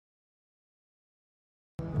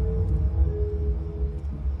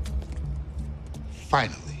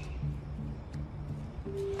Finally.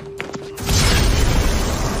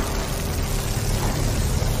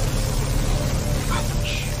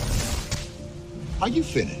 Ouch. Are you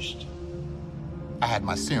finished? I had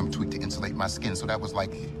my serum tweaked to insulate my skin, so that was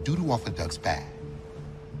like doo-doo off a duck's back.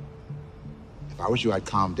 If I was you, I'd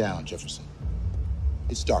calm down, Jefferson.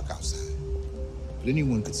 It's dark outside, but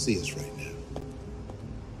anyone could see us right now.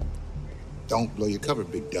 Don't blow your cover,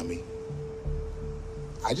 big dummy.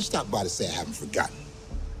 I just stopped by to say I haven't forgotten.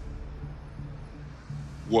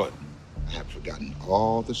 What? I haven't forgotten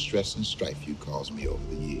all the stress and strife you caused me over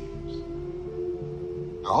the years.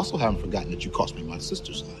 I also haven't forgotten that you cost me my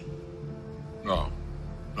sister's life. No,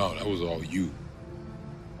 that was all you.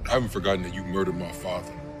 I haven't forgotten that you murdered my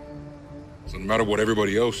father. So no matter what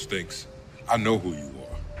everybody else thinks, I know who you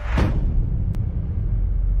are.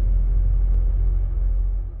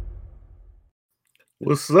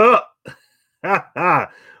 What's up?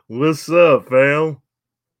 What's up, fam?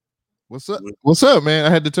 What's up? What's up, man? I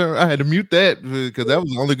had to mute that because that was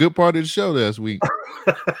the only good part of the show last week.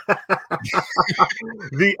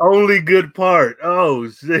 The only good part. Oh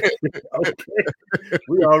shit. Okay.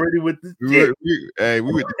 We already with this shit. We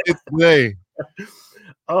with the shit today.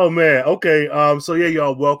 Oh man. Okay. So yeah,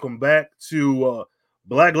 y'all, welcome back to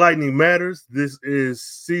Black Lightning Matters. This is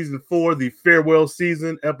season 4, the farewell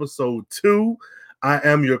season, episode 2. I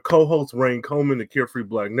am your co-host, Rain Coleman, the Carefree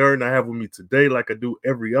Black Nerd, and I have with me today, like I do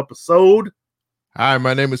every episode. Hi,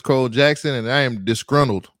 my name is Cole Jackson, and I am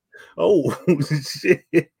disgruntled. Oh, shit.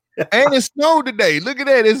 And it snowed today. Look at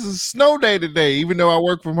that. It's a snow day today, even though I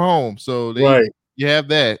work from home. So you have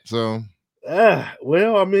that. So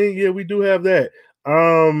well, I mean, yeah, we do have that.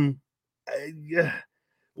 Yeah.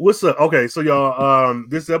 What's up? Okay, so y'all,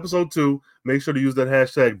 this is episode 2. Make sure to use that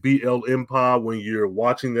hashtag BLMPod when you're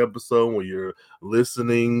watching the episode, when you're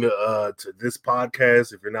listening to this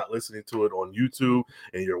podcast. If you're not listening to it on YouTube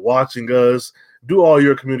and you're watching us, do all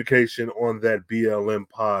your communication on that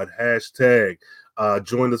BLMPod hashtag.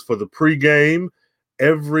 Join us for the pregame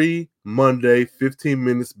every Monday, 15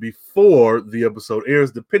 minutes before the episode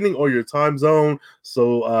airs, depending on your time zone.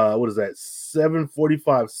 So, what is that?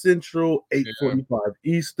 7:45 Central, 8:45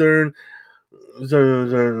 Eastern,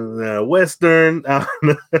 Western.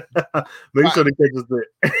 Make sure to catch us there.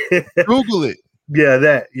 Google it.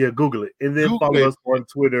 Yeah, Google it, and then Google follow it. us on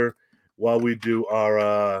Twitter while we do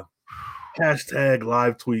our hashtag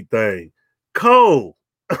live tweet thing. Cole.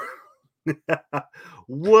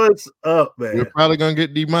 What's up, man? We're probably gonna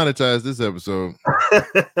get demonetized this episode.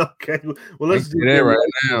 Okay, well let's do that right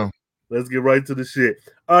now. Let's get right to the shit.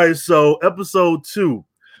 All right, so episode 2.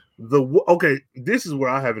 This is where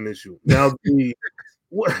I have an issue. Now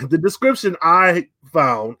the description I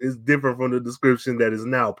found is different from the description that is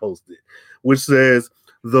now posted, which says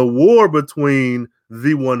the war between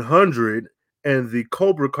the 100 and the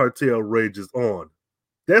Cobra Cartel rages on.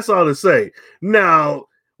 That's all to say. Now,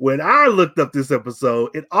 when I looked up this episode,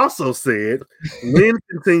 it also said Lynn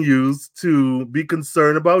continues to be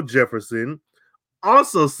concerned about Jefferson.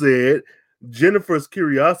 Also said Jennifer's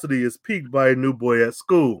curiosity is piqued by a new boy at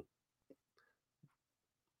school.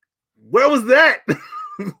 Where was that?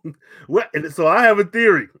 So I have a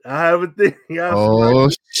theory. Oh,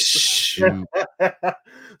 shoot.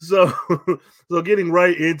 So getting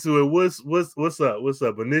right into it. What's up? What's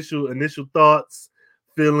up? Initial thoughts,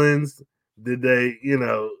 feelings. Did they,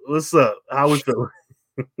 what's up? How we feeling?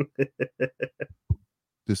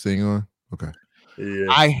 This thing on? Okay. Yeah.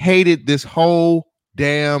 I hated this whole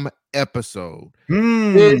damn episode.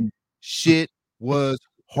 This shit was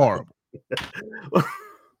horrible.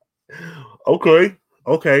 Okay.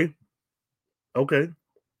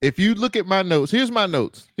 If you look at my notes, here's my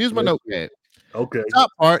notes. Here's my notepad. Okay. The top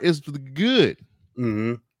part is good.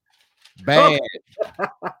 Mm-hmm. Bad.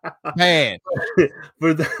 Bad.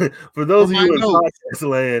 For those of you in podcast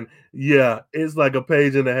land, yeah, it's like a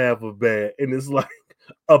page and a half of bad, and it's like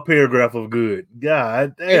a paragraph of good.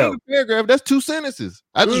 God damn. A paragraph, that's 2 sentences.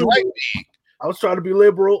 I just write. I was trying to be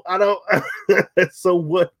liberal. I don't. So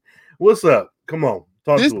what's up? Come on.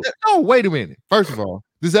 Talk to us. No, wait a minute. First of all,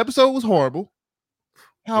 this episode was horrible.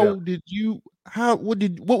 What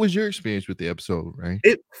was your experience with the episode, right?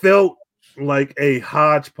 It felt like a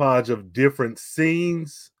hodgepodge of different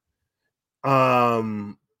scenes.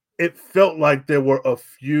 It felt like there were a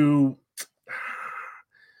few.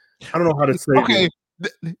 I don't know how to say. Okay,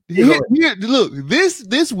 look,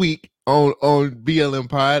 this week on BLM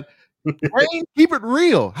Pod, Rain, keep it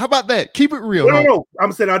real. How about that? Keep it real. No.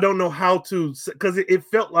 I'm saying I don't know how to, because it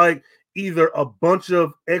felt like either a bunch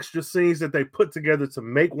of extra scenes that they put together to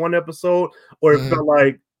make one episode, or it felt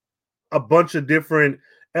like a bunch of different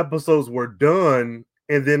episodes were done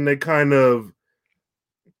and then they kind of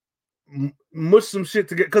mush some shit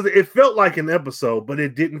together because it felt like an episode, but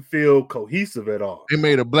it didn't feel cohesive at all. They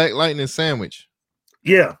made a Black Lightning sandwich.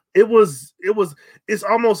 Yeah, it's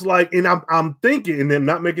almost like, and I'm thinking, and I'm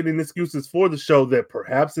not making any excuses for the show, that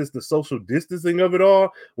perhaps it's the social distancing of it all,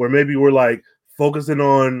 where maybe we're like focusing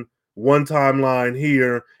on one timeline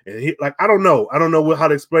here, and like I don't know how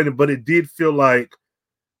to explain it, but it did feel like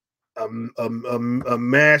a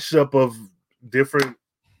mashup of different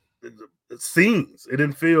scenes. It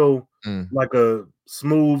didn't feel like a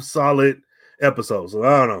smooth, solid episode. So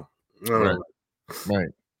I don't know. Right.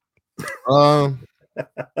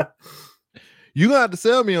 You gonna have to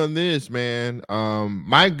sell me on this, man.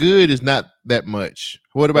 My good is not that much.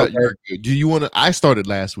 What about your good? Do you want to? I started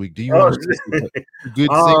last week. Do you want to good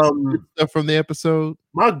stuff from the episode?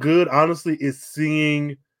 My good, honestly, is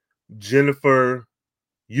seeing Jennifer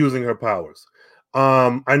using her powers.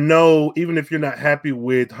 I know even if you're not happy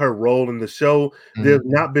with her role in the show, there's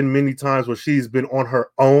not been many times where she's been on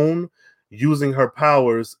her own using her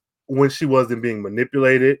powers when she wasn't being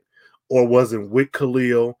manipulated or wasn't with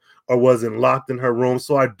Khalil or wasn't locked in her room.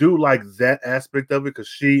 So I do like that aspect of it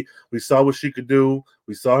because we saw what she could do.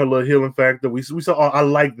 We saw her little healing factor. We saw, I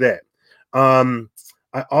like that. I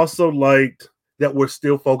also liked that we're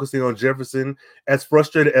still focusing on Jefferson. As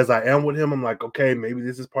frustrated as I am with him, I'm like, okay, maybe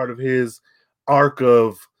this is part of his arc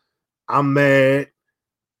of I'm mad,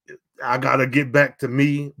 I gotta get back to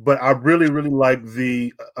me. But I really like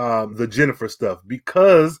the Jennifer stuff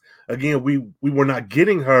because again we were not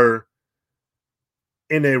getting her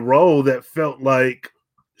in a role that felt like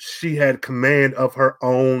she had command of her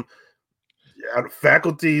own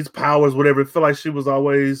faculties, powers, whatever. It felt like she was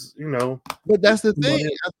always, But that's the thing.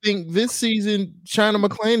 I think this season China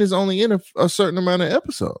McClain is only in a certain amount of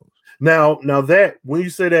episodes. Now that when you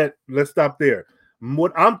say that, let's stop there.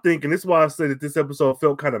 What I'm thinking, this is why I say that this episode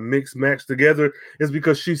felt kind of mixed matched together, is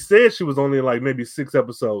because she said she was only in like maybe 6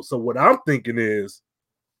 episodes. So what I'm thinking is,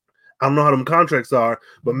 I don't know how them contracts are,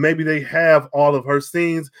 but maybe they have all of her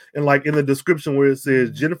scenes, and like in the description where it says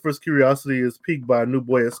Jennifer's curiosity is piqued by a new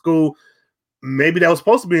boy at school, maybe that was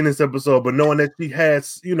supposed to be in this episode, but knowing that she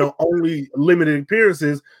has, only limited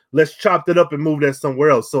appearances, let's chop that up and move that somewhere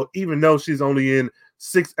else. So even though she's only in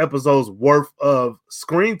 6 episodes worth of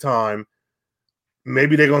screen time,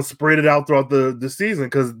 maybe they're gonna spread it out throughout the season,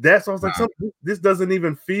 because that's I was like, this doesn't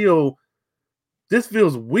even feel. This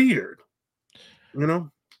feels weird, I'm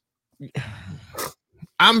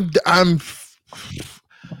trying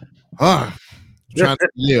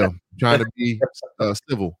to be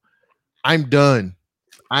civil. I'm done.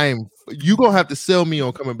 You gonna have to sell me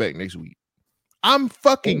on coming back next week. I'm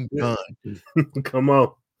fucking done. Come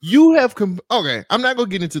on. You have okay. I'm not gonna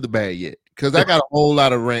get into the bad yet because I got a whole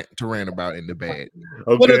lot of rant about in the bad.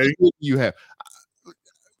 Okay. What other good you have?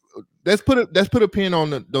 Let's put a pin on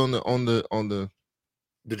the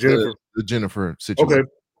Jennifer situation. Okay.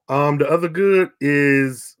 The other good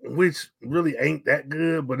is, which really ain't that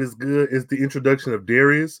good, but it's good, is the introduction of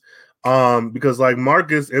Darius. Because like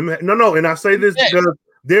Marcus, and I say this because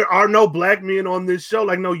there are no black men on this show,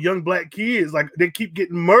 like no young black kids, like they keep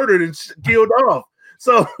getting murdered and killed off.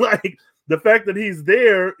 So like the fact that he's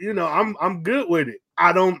there, I'm good with it.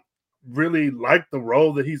 I don't really like the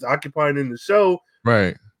role that he's occupying in the show,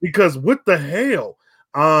 right? Because what the hell?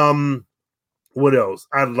 What else?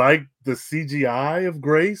 I like the CGI of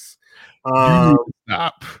Grace.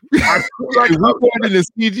 Stop. If we're going in the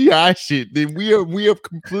CGI shit, then we have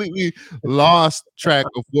completely lost track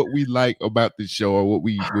of what we like about the show or what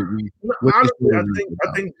we. Honestly, I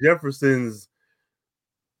think Jefferson's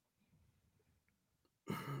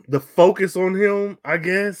the focus on him, I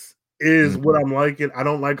guess, is what I'm liking. I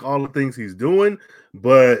don't like all the things he's doing,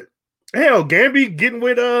 but hell, Gamby getting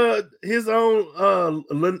with his own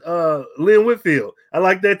Lynn Whitfield. I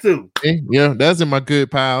like that too. Yeah, that's in my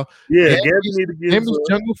good pile. Yeah, Gamby need to get Gamby's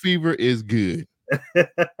Jungle Fever is good.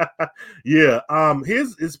 Yeah,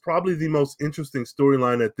 his is probably the most interesting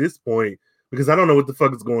storyline at this point because I don't know what the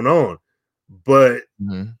fuck is going on. But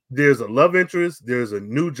there's a love interest, there's a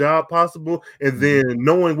new job possible, and then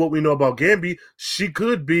knowing what we know about Gamby, she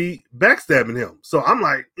could be backstabbing him. So I'm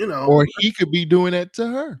like, or he could be doing that to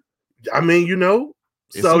her. I mean,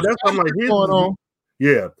 so that's why I'm like,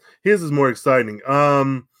 his is more exciting.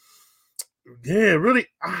 Yeah, really,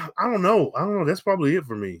 I don't know. That's probably it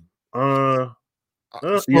for me.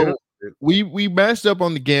 We matched up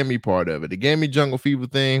on the Gammy part of it. The Gammy Jungle Fever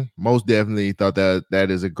thing, most definitely thought that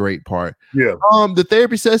is a great part. Yeah. The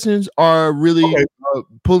therapy sessions are really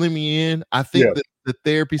pulling me in. I think that the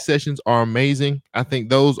therapy sessions are amazing. I think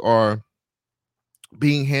those are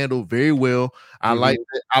being handled very well. I like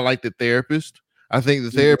the therapist. I think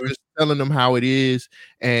the therapist telling them how it is,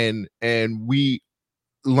 and we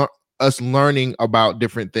learning about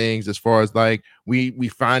different things as far as like we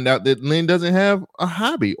find out that Lynn doesn't have a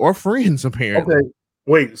hobby or friends apparently. Okay,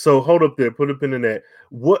 wait. So hold up there. Put a pin in that.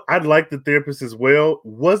 What I'd like the therapist as well.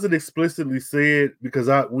 Was it explicitly said? Because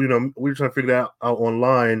we were trying to figure that out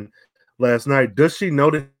online last night. Does she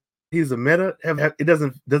know that he's a meta? Does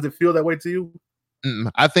it feel that way to you?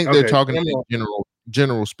 I think they're talking in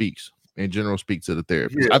general speaks to the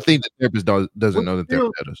therapist. Yeah. I think the therapist doesn't know that they're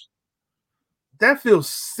metas. That feels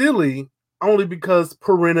silly only because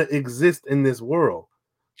Perenna exists in this world.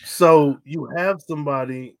 So you have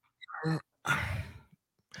somebody.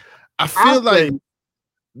 I feel like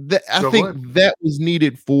that. I think that was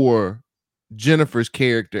needed for Jennifer's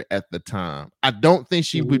character at the time. I don't think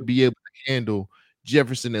she would be able to handle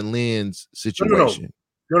Jefferson and Lynn's situation.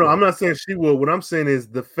 No, I'm not saying she will. What I'm saying is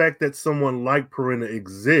the fact that someone like Perenna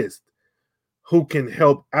exists who can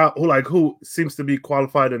help out, who seems to be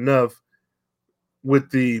qualified enough with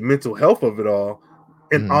the mental health of it all,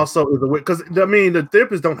 and also is aware. Because I mean, the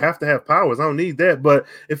therapists don't have to have powers. I don't need that, but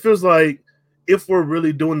it feels like if we're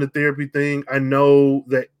really doing the therapy thing, I know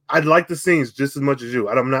that I'd like the scenes just as much as you.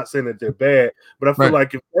 I'm not saying that they're bad, but I feel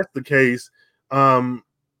like if that's the case,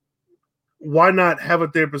 why not have a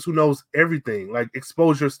therapist who knows everything? Like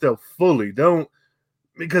expose yourself fully.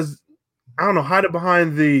 Because I don't know, hide it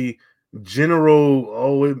behind the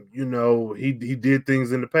general, he did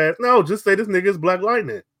things in the past. No, just say this nigga is Black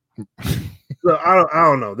Lightning. So I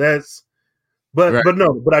don't know. But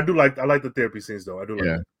I do like the therapy scenes though. I do like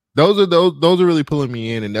that. Those are really pulling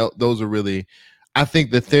me in, and those are really, I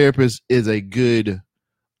think the therapist is a good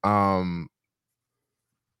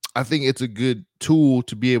I think it's a good tool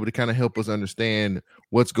to be able to kind of help us understand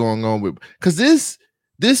what's going on with, because this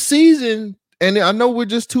season, and I know we're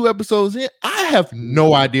just 2 episodes in, I have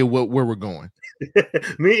no idea where we're going.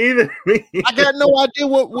 Me either. I got no idea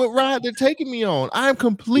what ride they're taking me on. I am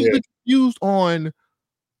completely confused on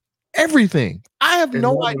everything. I have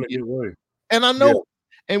no idea. And I know,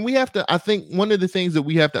 and we have to, I think one of the things that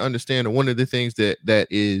we have to understand, or one of the things that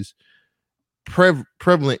is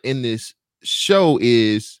prevalent in this show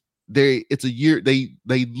is it's a year, they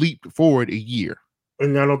leaped forward a year.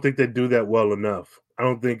 And I don't think they do that well enough. I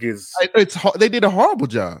don't think they did a horrible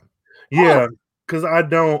job. Yeah, because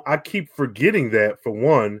I keep forgetting that for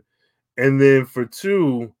one, and then for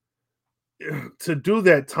two, to do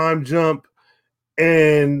that time jump,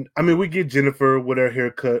 and I mean we get Jennifer with her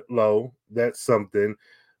haircut low, that's something,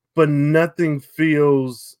 but nothing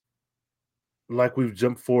feels like we've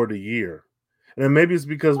jumped forward a year. And maybe it's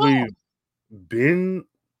because we've been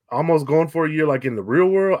almost going for a year, like in the real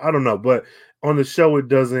world. I don't know, but on the show it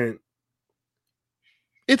doesn't.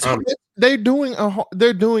 They're doing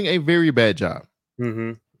a very bad job.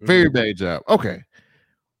 Very bad job. Okay,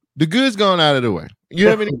 the good's gone out of the way. You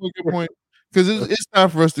have any good point? Because it's time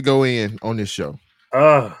for us to go in on this show.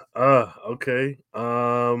 Okay.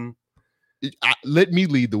 Let me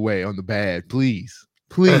lead the way on the bad, please.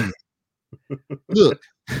 Look.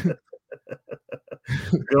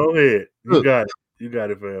 Go ahead. You got it. You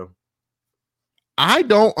got it, fam. I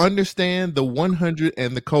don't understand the 100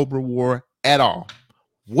 and the Cobra War at all.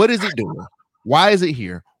 What is it doing? Why is it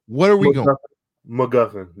here? What are we going?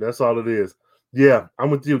 MacGuffin. That's all it is. Yeah,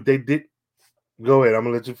 I'm with you. They did. Go ahead. I'm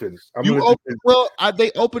gonna let you finish.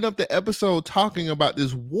 They opened up the episode talking about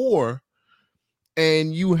this war,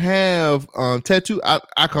 and you have Tattoo.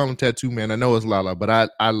 I call him Tattoo Man. I know it's Lala, but I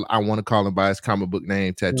want to call him by his comic book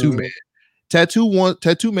name, Tattoo Man.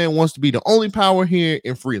 Tattoo Man wants to be the only power here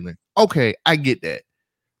in Freeland. Okay, I get that.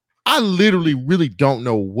 I literally really don't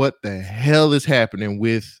know what the hell is happening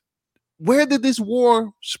with. Where did this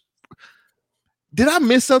war? Did I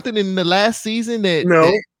miss something in the last season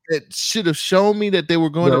that should have shown me that they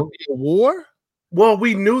were going to be a war? Well,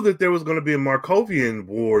 we knew that there was going to be a Markovian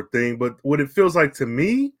war thing, but what it feels like to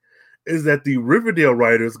me is that the Riverdale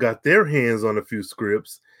writers got their hands on a few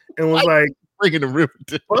scripts and was like, bringing the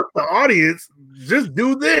Riverdale. Fuck the audience, just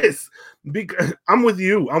do this. Because I'm with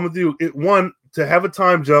you. To have a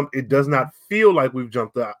time jump, it does not feel like we've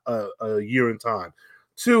jumped a year in time.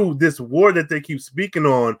 2, this war that they keep speaking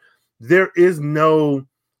on, there is no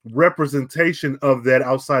representation of that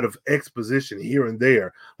outside of exposition here and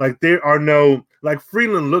there. Like there are no, like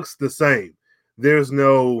Freeland looks the same. There's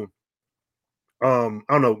no, I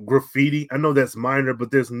don't know, graffiti. I know that's minor,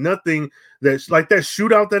 but there's nothing that's like that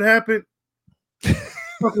shootout that happened.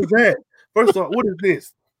 What is that? First of all, what is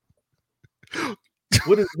this?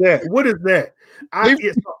 What is that? What is that?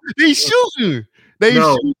 They shooting.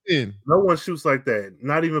 Shooting. No one shoots like that.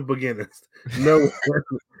 Not even beginners. No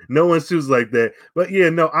one shoots like that. But yeah,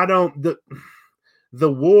 no, I don't.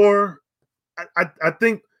 the war. I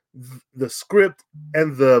think the script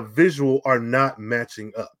and the visual are not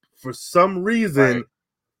matching up for some reason. Right.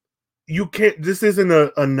 You can't. This isn't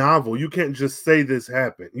a novel. You can't just say this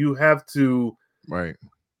happened. You have to. Right.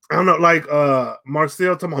 I don't know, like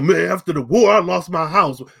Marcel talking about, man, after the war, I lost my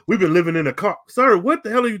house. We've been living in a car. Sir, what the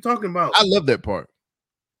hell are you talking about? I love that part.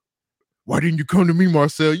 Why didn't you come to me,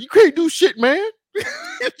 Marcel? You can't do shit, man.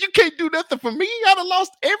 You can't do nothing for me. I'd have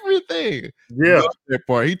lost everything. Yeah. Love that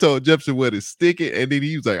part. He told Jefferson where to stick it, and then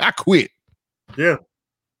he was like, I quit. Yeah.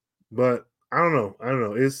 But I don't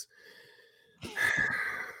know. It's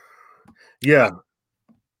yeah.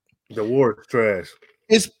 The war is trash.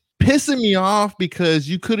 It's pissing me off because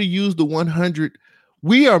you could have used the 100.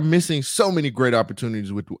 We are missing so many great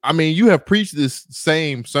opportunities with. I mean, you have preached this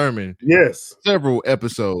same sermon, yes, several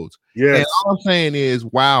episodes. Yes. And all I'm saying is,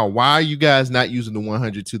 wow, why are you guys not using the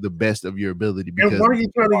 100 to the best of your ability? Because and why are you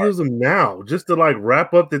trying to use them now? Just to like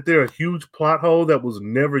wrap up that they're a huge plot hole that was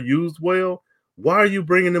never used well? Why are you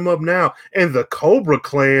bringing them up now? And the Cobra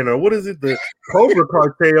Clan, or what is it? The Cobra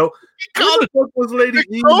Cartel. Who the fuck was Lady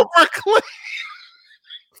Eve? Cobra Clan.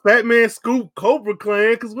 Fat Man Scoop Cobra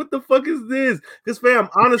Clan. Because what the fuck is this? Because fam,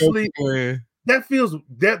 honestly, that feels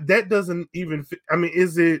that doesn't even fit. I mean,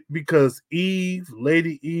 is it because Eve,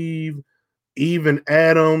 Lady Eve, and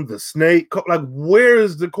Adam, the snake? Like, where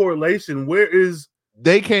is the correlation? Where is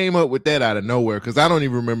they came up with that out of nowhere? Because I don't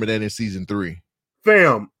even remember that in season 3.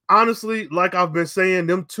 Fam, honestly, like I've been saying,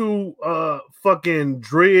 them two fucking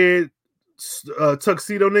dread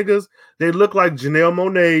tuxedo niggas, they look like Janelle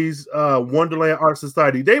Monáe's Wonderland Art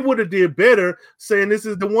Society. They would have did better saying this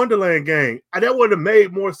is the Wonderland gang. That would have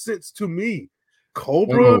made more sense to me.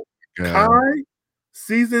 Cobra Kai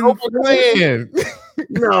season Clan.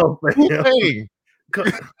 No, man.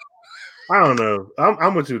 I don't know.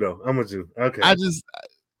 I'm with you though. I'm with you. Okay.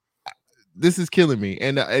 This is killing me,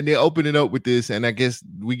 and they open it up with this, and I guess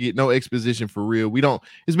we get no exposition for real. We don't.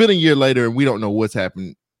 It's been a year later, and we don't know what's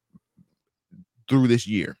happened through this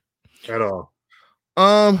year at all.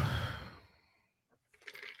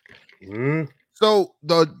 So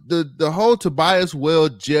the whole Tobias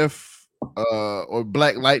Weld Jeff or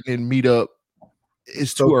Black Lightning meetup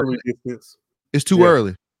is too early. It's too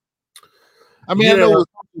early. I mean, I know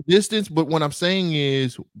it's distance, but what I'm saying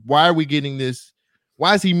is, why are we getting this?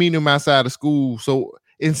 Why is he meeting him outside of school? So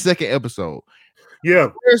in second episode,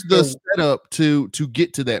 where's the setup to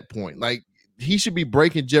get to that point? Like, he should be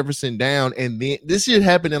breaking Jefferson down, and then this should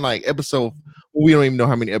happen in like episode. We don't even know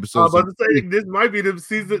how many episodes. I was about to say this might be the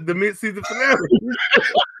mid-season finale.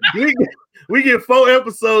 we get 4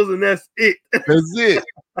 episodes, and that's it. That's it.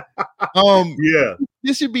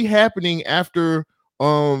 This should be happening after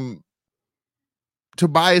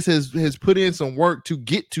Tobias has put in some work to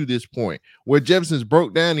get to this point where Jefferson's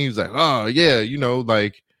broke down. And he was like, oh yeah,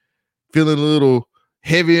 like feeling a little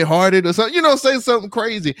heavy-hearted or something, say something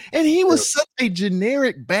crazy. And he was such a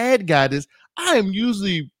generic bad guy. I am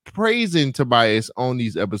usually praising Tobias on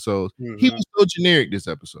these episodes. Mm-hmm. He was so generic this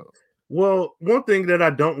episode. Well, one thing that I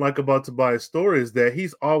don't like about Tobias' story is that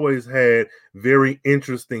he's always had very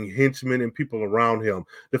interesting henchmen and people around him.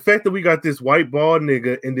 The fact that we got this white bald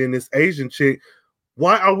nigga and then this Asian chick,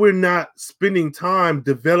 why are we not spending time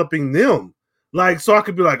developing them? Like, so I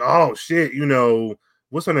could be like, oh shit,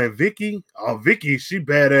 what's her name? Vicky? Oh, Vicky, she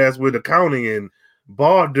badass with accounting and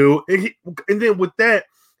bald dude. And then with that,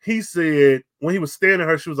 he said, when he was standing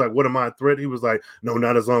her, she was like, what am I, a threat? He was like, no,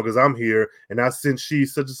 not as long as I'm here. And I sense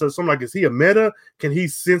she's such and such. So I'm like, is he a meta? Can he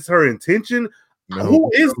sense her intention? No. Who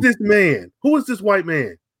is this man? Who is this white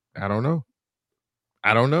man? I don't know.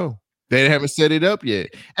 They haven't set it up yet.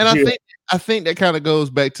 And I think that kind of goes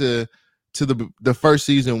back to the first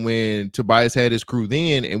season when Tobias had his crew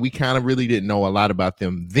then, and we kind of really didn't know a lot about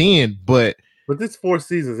them then. But this 4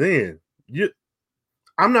 seasons in,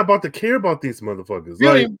 I'm not about to care about these motherfuckers.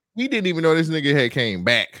 We didn't even know this nigga had came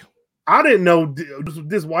back. I didn't know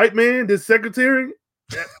this white man, this secretary,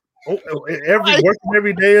 working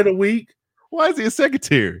every day of the week. Why is he a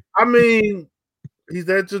secretary? I mean, he's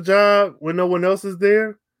at your job when no one else is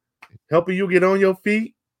there, helping you get on your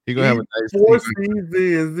feet. He gonna have a nice 4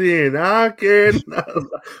 seasons in. I can't,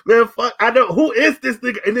 man. Fuck, I don't. Who is this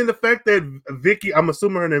nigga? And then the fact that Vicky, I'm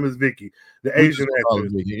assuming her name is Vicky, the Asian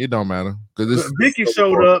actress. It don't matter because Vicky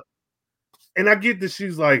showed up, and I get that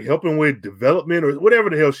she's like helping with development or whatever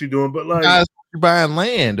the hell she's doing, but like guys buying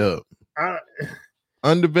land up,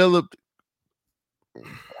 undeveloped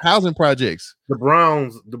housing projects. The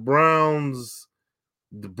Browns.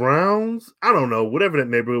 I don't know, whatever that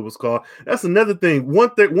neighborhood was called. That's another thing. One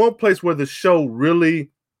place where the show really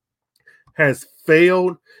has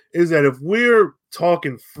failed is that if we're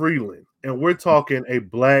talking Freeland, and we're talking a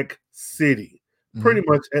black city, pretty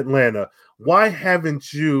much Atlanta. Why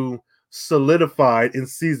haven't you solidified in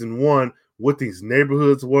season 1 what these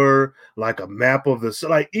neighborhoods were, like a map of the,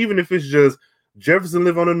 like, even if it's just Jefferson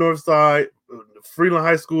live on the north side, Freeland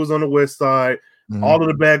High School is on the west side, all of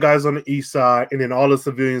the bad guys on the east side, and then all the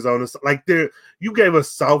civilians on the side. Like, there, you gave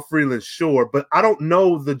us South Freeland, sure, but I don't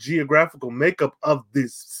know the geographical makeup of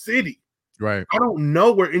this city. Right. I don't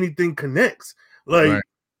know where anything connects. Like,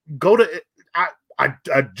 go to,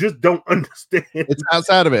 I just don't understand. It's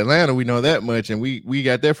outside of Atlanta, we know that much, and we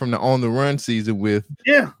got that from the On the Run season with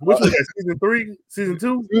which was that, season 3, season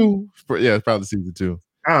 2? Yeah, it's probably season 2.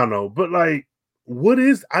 I don't know, but like, what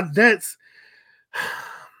is that's?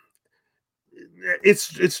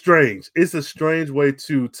 It's strange. It's a strange way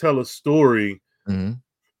to tell a story.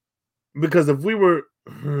 Because if we were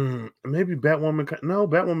maybe Batwoman, no,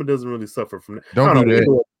 Batwoman doesn't really suffer from that. Don't do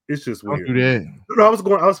that. It's just weird. Don't do that. No,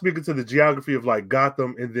 I was speaking to the geography of like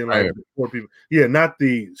Gotham, and then like four people. Yeah, not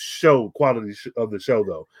the show quality of the show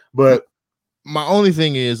though. But my only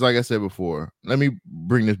thing is, like I said before, let me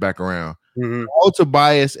bring this back around. All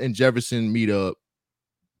Tobias and Jefferson meetup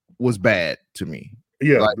was bad to me.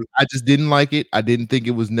 Yeah, like, I just didn't like it. I didn't think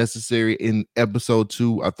it was necessary in episode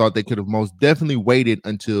 2. I thought they could have most definitely waited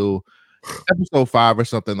until episode 5 or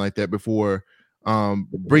something like that before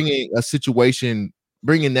bringing that situation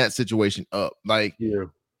up. Like, you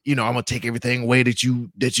know, I'm gonna take everything away that you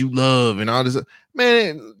love and all this.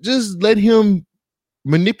 Man, just let him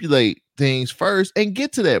manipulate things first and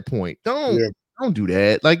get to that point. Don't do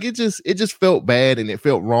that. Like, it just felt bad and it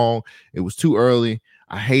felt wrong. It was too early.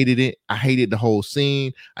 I hated it. I hated the whole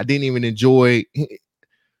scene. I didn't even enjoy.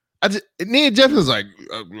 And then Jefferson's like,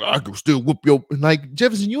 I can still whoop your, like,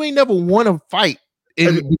 Jefferson, you ain't never won a fight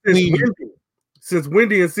since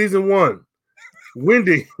Wendy in season 1.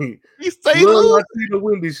 Wendy,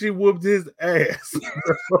 Wendy, she whooped his ass.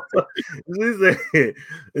 She said,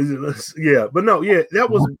 yeah, but no, yeah, that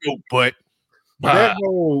was that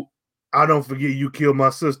whole, I don't forget you killed my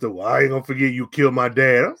sister. Well, I ain't gonna forget you killed my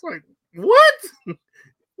dad. I was like, what?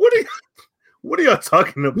 What are y'all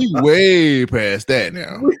talking about? We way past that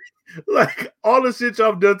now. Like, all the shit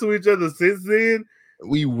y'all done to each other since then.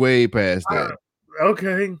 We way past that.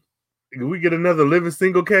 Okay. Can we get another living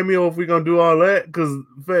single cameo if we're gonna do all that? Because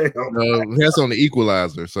that's on the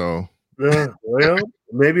Equalizer, so well,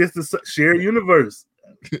 maybe it's the shared universe.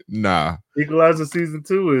 Nah. Equalizer season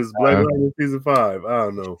 2 is Black Lightning season 5. I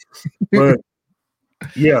don't know. But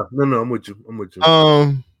yeah, no, I'm with you.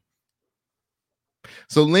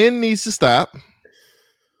 So Lynn needs to stop.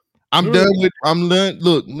 I'm done.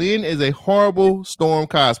 Look, Lynn is a horrible Storm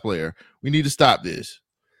cosplayer. We need to stop this.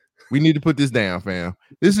 We need to put this down, fam.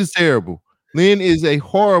 This is terrible. Lynn is a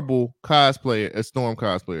horrible cosplayer, a Storm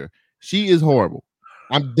cosplayer. She is horrible.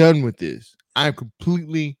 I'm done with this. I'm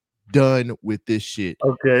completely done with this shit.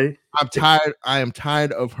 Okay. I'm tired. I am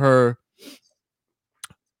tired of her.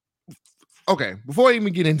 Okay, before I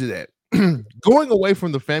even get into that, going away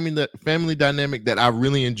from the family dynamic that I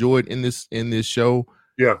really enjoyed in this show,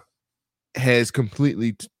 has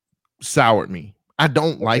completely soured me. I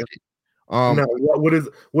don't like it. Now,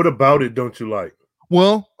 what about it don't you like?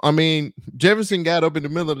 Well, I mean, Jefferson got up in the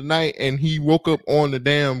middle of the night and he woke up on the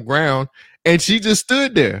damn ground, and she just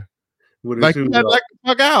stood there. Like, you got like the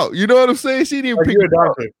fuck out. You know what I'm saying? She didn't pick it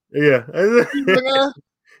up. Yeah.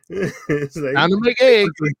 It's like, time to make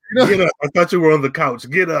eggs. Get up. I thought you were on the couch.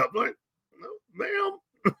 Get up. Like, no, ma'am.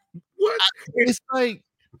 What? It's like,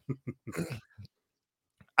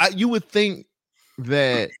 you would think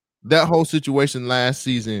that whole situation last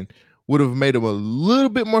season would have made them a little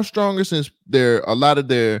bit more stronger, since they're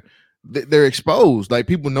exposed. Like,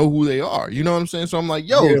 people know who they are. You know what I'm saying? So I'm like,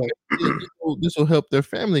 this will help their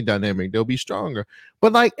family dynamic. They'll be stronger.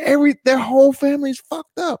 But like, their whole family's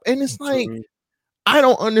fucked up, and it's like, I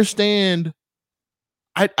don't understand.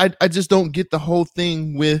 I just don't get the whole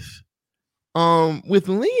thing with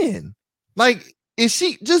Lynn. Like, is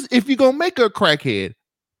she just, if you're gonna make her a crackhead,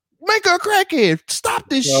 make her a crackhead. Stop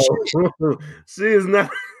this shit. She is not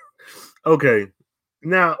okay.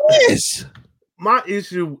 Now, yes. My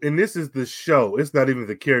issue, and this is the show, it's not even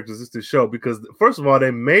the characters, it's the show, because first of all, they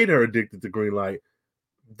made her addicted to green light.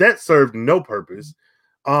 That served no purpose.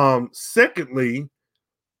 Secondly,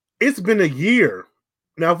 it's been a year.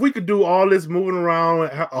 Now, if we could do all this moving around,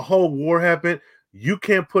 a whole war happened, you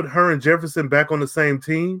can't put her and Jefferson back on the same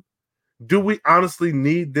team. Do we honestly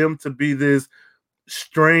need them to be this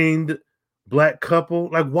strained black couple?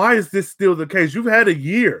 Like, why is this still the case? You've had a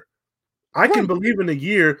year. I can believe in a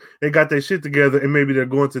year they got their shit together and maybe they're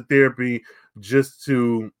going to therapy just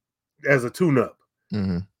as a tune-up.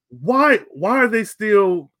 Mm-hmm. Why are they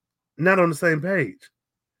still not on the same page.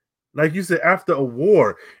 Like you said, after a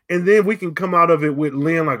war, and then we can come out of it with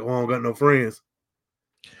Lynn like, "Oh, I don't got no friends."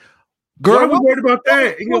 Girl, why are we worried about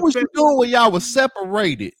that? What was you doing when y'all was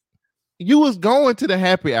separated? You was going to the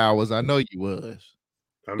happy hours. I know you was.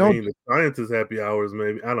 I mean, the scientist happy hours,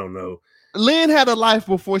 maybe. I don't know. Lynn had a life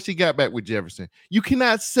before she got back with Jefferson. You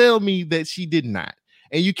cannot sell me that she did not.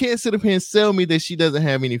 And you can't sit up here and sell me that she doesn't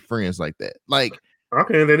have any friends like that. Like,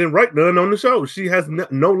 okay, they didn't write none on the show. She has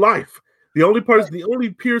no life. The only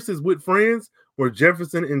Pierces with friends were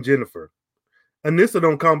Jefferson and Jennifer. Anissa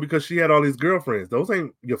don't count because she had all these girlfriends. Those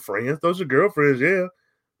ain't your friends. Those are girlfriends, yeah.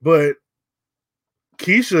 But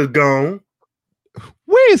Keisha's gone.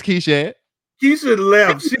 Where is Keisha at? Keisha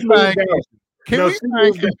left. She moved out. Can we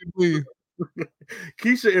find Keisha, please?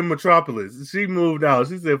 Keisha in Metropolis. She moved out.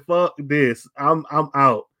 She said, "Fuck this. I'm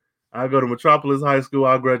out. I go to Metropolis High School.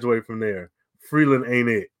 I'll graduate from there. Freeland ain't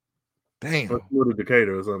it." Damn. Let's go to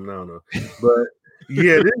Decatur or something. I don't know. But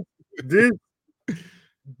yeah,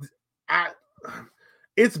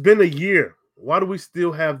 it's been a year. Why do we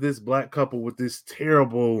still have this black couple with this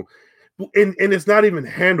terrible, and it's not even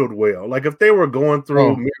handled well? Like if they were going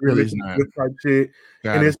through type shit,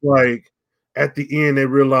 and it's like at the end they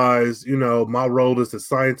realize, my role is the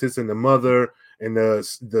scientist and the mother and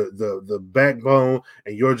the backbone,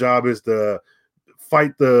 and your job is to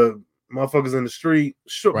fight the motherfuckers in the street.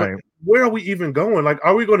 Sure, right. Where are we even going? Like,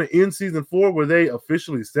 are we going to end season 4 where they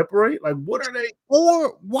officially separate? Like, what are they?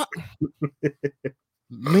 Or what?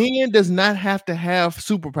 Lynn does not have to have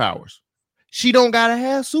superpowers. She don't gotta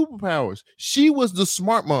have superpowers. She was the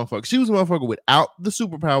smart motherfucker. She was a motherfucker without the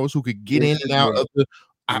superpowers who could get in and out of the.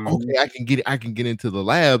 Okay, I can get into the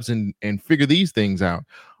labs and figure these things out.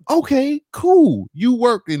 Okay, cool. You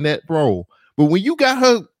worked in that role, but when you got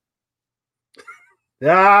her.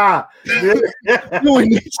 Doing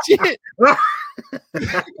this shit.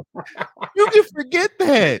 You can forget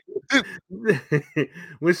that.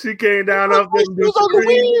 When she came down off the she was on the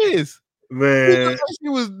Wiz. Man. She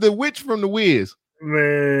was the witch from the Wiz.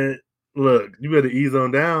 Man, look, you better ease on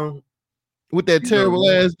down. With that terrible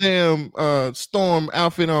ass damn Storm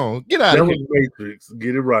outfit on. Get out of here. That was Matrix.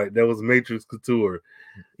 Get it right. That was Matrix Couture.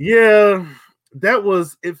 Yeah,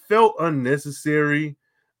 it felt unnecessary.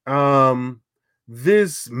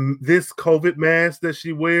 This COVID mask that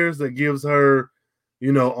she wears that gives her,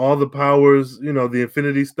 all the powers, the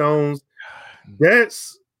Infinity Stones.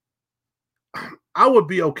 I would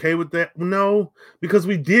be okay with that. No, because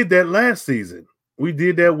we did that last season. We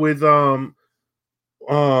did that with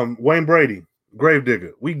Wayne Brady,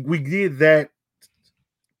 Gravedigger. We did that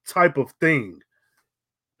type of thing.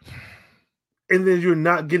 And then you're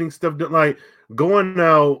not getting stuff done, like going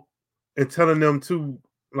out and telling them to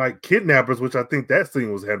like kidnappers, which I think that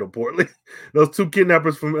scene was handled poorly. Those 2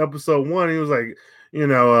 kidnappers from episode 1, he was like,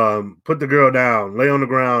 put the girl down, lay on the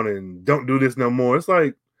ground, and don't do this no more. It's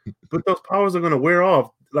like, but those powers are going to wear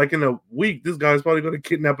off. Like in a week, this guy's probably going to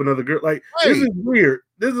kidnap another girl. Like, This is weird.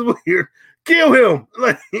 This is weird. Kill him.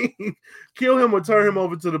 Like, kill him or turn him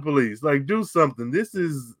over to the police. Like, do something. This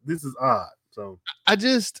is odd. So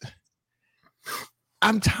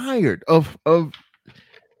I'm tired of.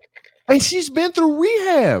 And she's been through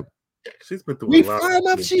rehab. She's been through we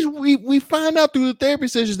find out through the therapy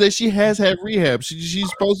sessions that she has had rehab. She's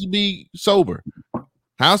supposed to be sober.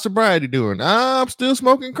 How's sobriety doing? I'm still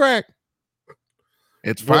smoking crack.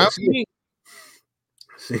 It's fine for me.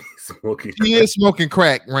 She's smoking. She is smoking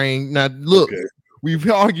crack, Rain. Now look, we've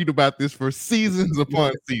argued about this for seasons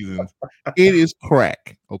upon seasons. It is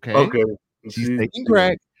crack. Okay. Okay. She's taking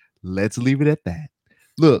crack. Let's leave it at that.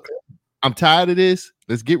 Look, I'm tired of this.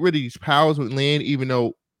 Let's get rid of these powers with Lynn, even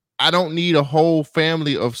though I don't need a whole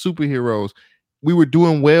family of superheroes. We were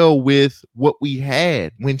doing well with what we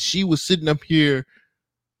had. When she was sitting up here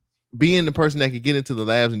being the person that could get into the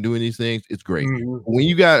labs and doing these things, it's great. Mm-hmm. When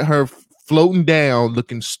you got her floating down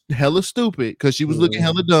looking hella stupid because she was looking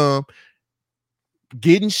hella dumb,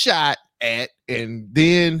 getting shot at, and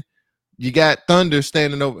then you got Thunder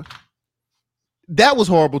standing over. That was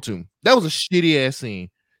horrible too. That was a shitty ass scene.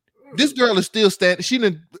 This girl is still standing. She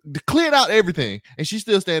done cleared out everything, and she's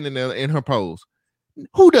still standing there in her pose.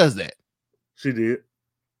 Who does that? She did.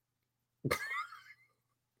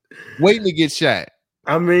 Waiting to get shot.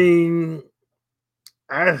 I mean,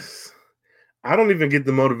 I don't even get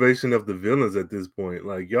the motivation of the villains at this point.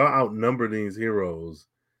 Like, y'all outnumber these heroes,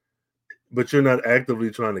 but you're not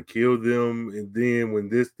actively trying to kill them. And then when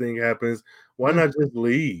this thing happens, why not just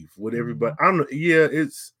leave with everybody? I don't know. Yeah,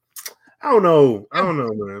 I don't know,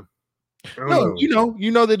 man. No,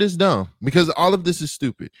 you know that it's dumb because all of this is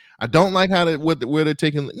stupid. I don't like how where they're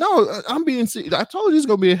taking. No, I'm being serious. I told you it's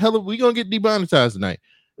gonna be we're gonna get demonetized tonight.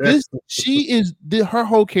 Her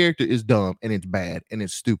whole character is dumb and it's bad and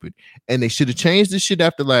it's stupid. And they should have changed this shit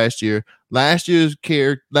after last year. Last year,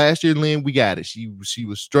 Lynn, we got it. She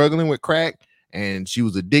was struggling with crack and she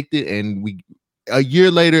was addicted. And a year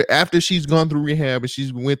later, after she's gone through rehab and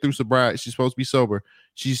she's went through sobriety, she's supposed to be sober.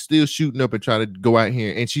 She's still shooting up and trying to go out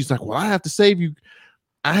here. And she's like, well, I have to save you.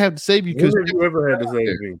 I have to save you because you ever had to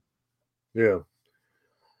save me.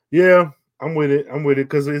 Yeah. I'm with it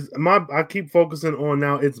because I keep focusing on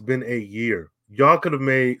now. It's been a year. Y'all could have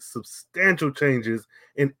made substantial changes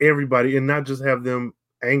in everybody and not just have them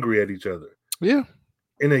angry at each other. Yeah.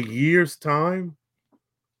 In a year's time.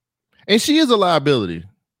 And she is a liability.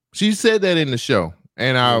 She said that in the show.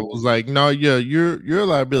 And I was like, no, yeah, you're a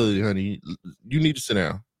liability, honey. You need to sit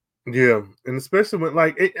down. Yeah. And especially when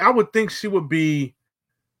I would think she would be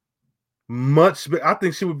I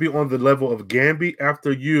think she would be on the level of Gambi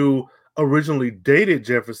after you originally dated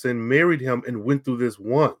Jefferson, married him, and went through this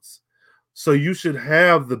once. So you should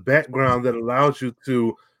have the background that allows you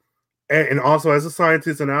to, and also as a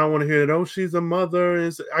scientist, and I don't want to hear that, oh, she's a mother.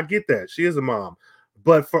 And I get that. She is a mom.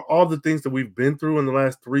 But for all the things that we've been through in the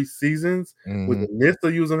last 3 seasons, with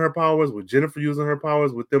Anissa using her powers, with Jennifer using her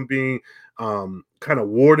powers, with them being kind of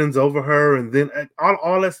wardens over her, and then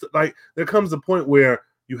all that stuff, like there comes a point where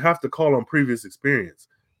you have to call on previous experience.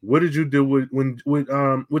 What did you do with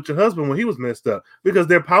your husband when he was messed up? Because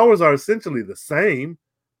their powers are essentially the same,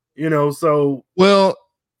 So well,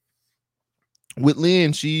 with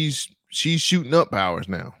Lynn, she's shooting up powers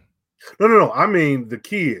now. No. I mean the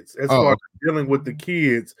kids. As far as dealing with the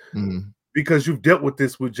kids, because you've dealt with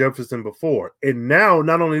this with Jefferson before, and now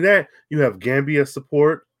not only that, you have Gambi as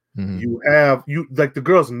support. You have the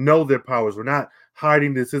girls know their powers. We're not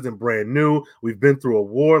hiding. This isn't brand new. We've been through a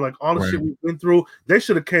war, like all the shit we've been through. They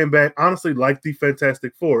should have came back, honestly, like the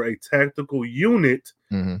Fantastic Four, a tactical unit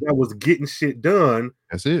that was getting shit done.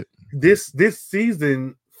 That's it. This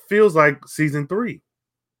season feels like season 3.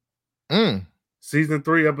 Season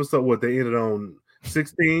 3 episode. What they ended on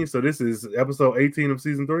 16, so this is episode 18 of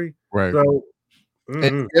season 3. Right. So,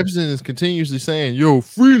 and Jefferson is continuously saying, "Yo,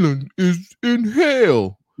 Freeland is in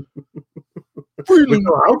hell." Freeland,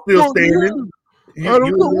 I'm still standing. I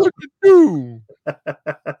don't know what to do.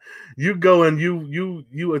 You go and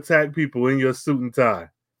you attack people in your suit and tie.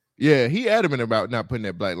 Yeah, he adamant about not putting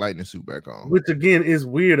that Black Lightning suit back on. Which again is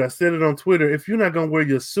weird. I said it on Twitter. If you're not gonna wear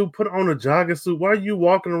your suit, put on a jogging suit. Why are you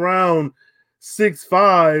walking around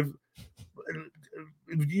 6'5"?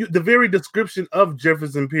 The very description of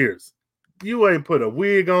Jefferson Pierce. You ain't put a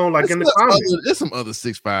wig on like in the comics. There's some other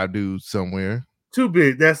 6'5" dudes somewhere. Too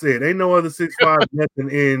big. That's it. Ain't no other 6'5" nothing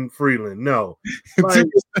in Freeland. No. Like,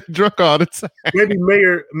 drunk all the time. Maybe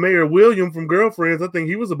Mayor William from Girlfriends. I think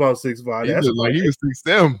he was about 6'5". He looked like he was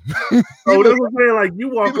 6'7". Oh, that's what I'm saying. Like you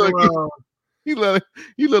walking around. He look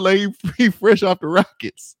like he fresh off the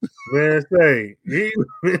Rockets. Man, say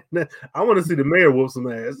I want to see the mayor whoop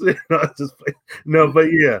some ass. But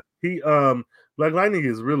yeah, he Black Lightning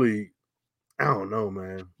is really, I don't know,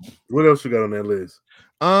 man. What else you got on that list?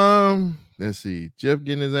 Let's see. Jeff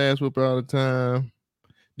getting his ass whooped all the time.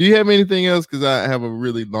 Do you have anything else? Because I have a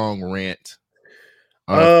really long rant.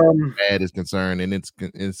 Bad is concerned, and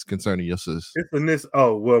it's concerning your sis. It's Anissa.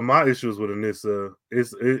 Oh well, my issues with Anissa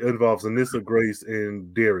it involves Anissa, Grace,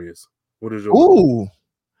 and Darius. What is your? Ooh.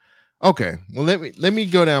 Okay. Well, let me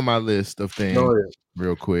go down my list of things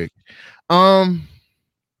real quick. Anissa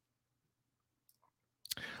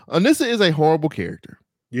is a horrible character.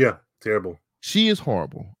 Yeah, terrible. She is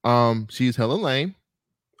horrible. She's hella lame.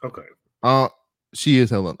 Okay. She is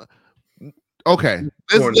hella. Okay,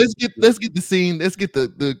 let's get the scene. Let's get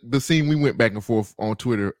the scene we went back and forth on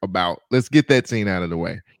Twitter about. Let's get that scene out of the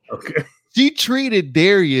way. Okay. She treated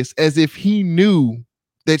Darius as if he knew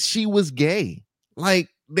that she was gay. Like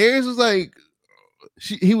Darius was like,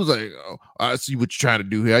 he was like, "Oh, I see what you're trying to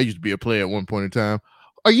do here. I used to be a player at one point in time.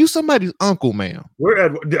 Are you somebody's uncle, ma'am? We're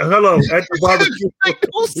at at the barbecue.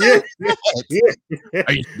 Yeah.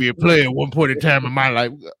 I used to be a player at one point in time in my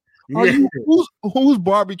life. Whose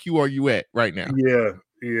barbecue are you at right now? Yeah.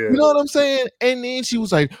 You know what I'm saying? And then she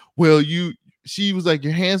was like, well, she was like,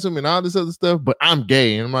 you're handsome and all this other stuff, but I'm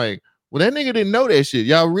gay. And I'm like, well, that nigga didn't know that shit.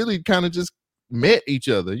 Y'all really kind of just met each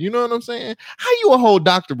other. You know what I'm saying? How you a whole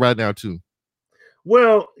doctor right now, too?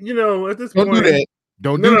 Well, at this point. Don't do that.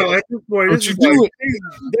 Don't do that. At this point,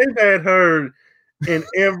 they've had her in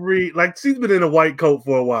every, like, she's been in a white coat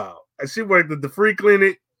for a while. She worked at the free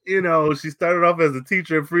clinic. She started off as a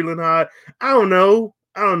teacher at Freeland High. I don't know,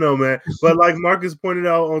 man. But like Marcus pointed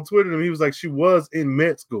out on Twitter, he was like, she was in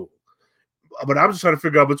med school. But I'm just trying to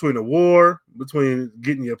figure out between the war, between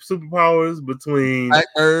getting your superpowers, between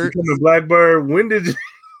Blackbird. becoming Blackbird. When did you?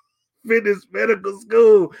 finish medical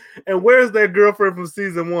school. And where's that girlfriend from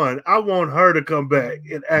season 1? I want her to come back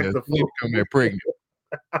and act the fool. Come back pregnant.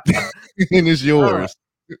 And it's yours.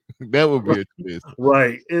 That would be a twist.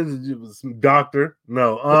 Right. It was some doctor.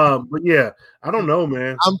 No. But yeah, I don't know,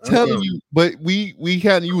 man. I'm telling you, but we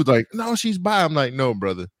had you was like, no, she's bi. I'm like, no,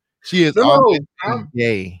 brother. She is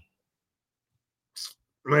gay.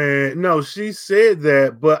 Man, no, she said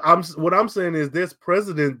that, but what I'm saying is there's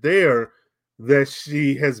precedent there that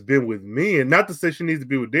she has been with me, and not to say she needs to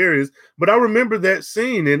be with Darius, but I remember that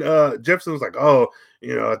scene, and Jefferson was like, "Oh,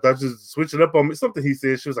 I thought you switch it up on me." Something he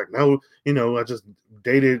said. She was like, "No, I just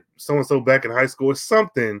dated so and so back in high school or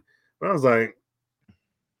something." But I was like,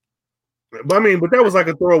 but that was like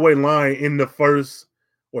a throwaway line in the first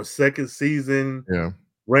or second season,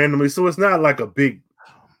 randomly. So it's not like a big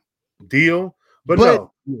deal. But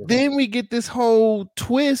no. Then we get this whole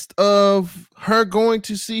twist of her going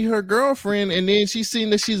to see her girlfriend, and then she's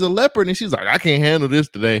seen that she's a leopard, and she's like, "I can't handle this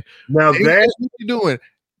today." Now that's what you're doing.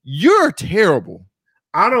 You're terrible.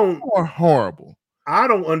 You're horrible. I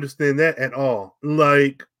don't understand that at all.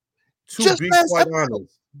 Like, to be quite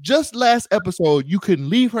honest, just last episode, you couldn't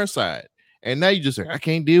leave her side, and now you just say, "I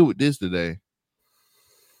can't deal with this today."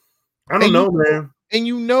 I don't know, man. And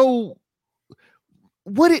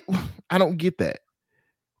I don't get that.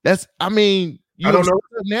 I don't know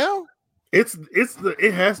now.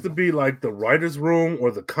 It has to be like the writer's room or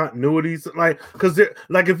the continuities, because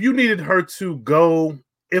if you needed her to go,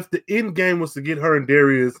 if the end game was to get her and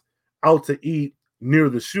Darius out to eat near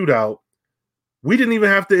the shootout, we didn't even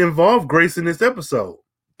have to involve Grace in this episode.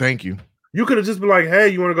 Thank you. You could have just been like, "Hey,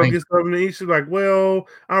 you want to go get something to eat?" She's like, "Well,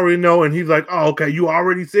 I already know." And he's like, "Oh, okay, you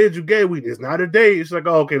already said you gay. It's not a date." She's like,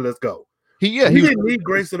 "Oh, okay, let's go." He didn't need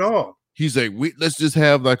Grace at all. He's like, let's just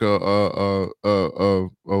have like I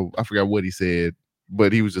forgot what he said,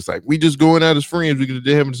 but he was just like, we just going out as friends. We could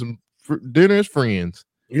having some dinner as friends.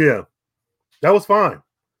 Yeah, that was fine.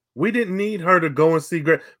 We didn't need her to go and see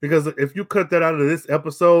Grace, because if you cut that out of this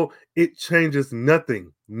episode, it changes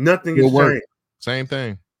nothing. Nothing is changed. Same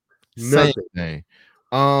thing. Nothing.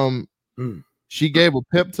 Same thing. She gave a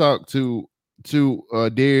pep talk to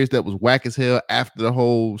Darius that was whack as hell after the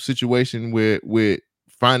whole situation with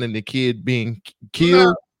finding the kid being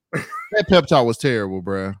killed. That pep talk was terrible,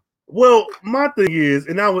 bro. Well, my thing is,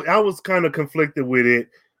 and I was kind of conflicted with it,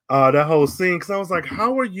 that whole scene, because I was like,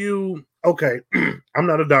 how are you? Okay, I'm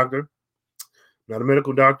not a doctor, not a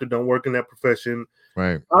medical doctor, don't work in that profession.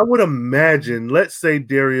 Right. I would imagine, let's say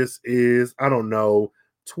Darius is, I don't know,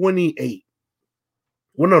 28.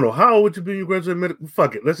 Well, no. How old would you be when you graduate medical?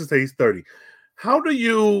 Fuck it. Let's just say he's 30. How do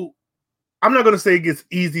you? I'm not going to say it gets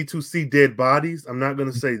easy to see dead bodies. I'm not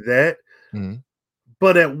going to say that. Mm-hmm.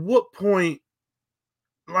 But at what point,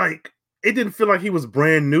 it didn't feel like he was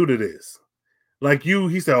brand new to this.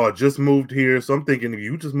 He said, "Oh, I just moved here." So I'm thinking,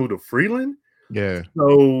 you just moved to Freeland? Yeah.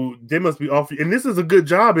 So they must be off. And this is a good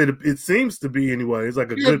job. It seems to be anyway. It's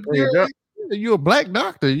like a good paying job. You're a black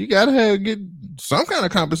doctor. You got to get some kind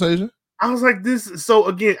of compensation. I was like, this. So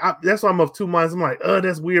again, that's why I'm of two minds. I'm like,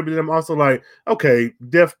 that's weird. But then I'm also like, okay,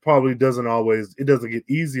 death probably doesn't get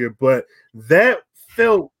easier. But that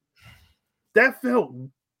felt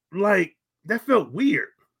weird.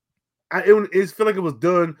 It felt like it was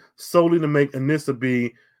done solely to make Anissa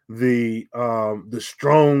be the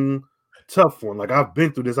strong, tough one. Like, I've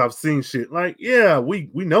been through this. I've seen shit. Like, yeah, we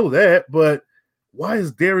know that. But why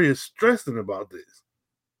is Darius stressing about this?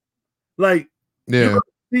 Like, yeah.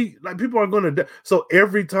 People are going to die. So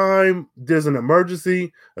every time there's an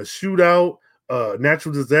emergency, a shootout, a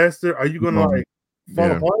natural disaster, are you going to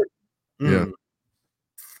fall apart? Yeah.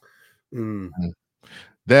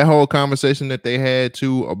 That whole conversation that they had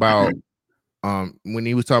too about when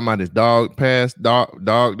he was talking about his dog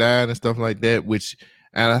dog dying and stuff like that,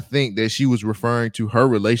 and I think that she was referring to her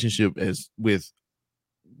relationship as with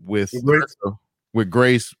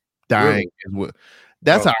Grace dying. Really?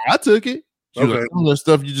 That's how I took it. She was like, some of the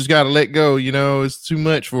stuff you just got to let go. It's too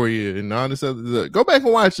much for you, and all this other. Go back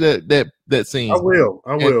and watch that scene. I will.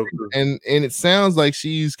 And it sounds like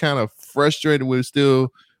she's kind of frustrated with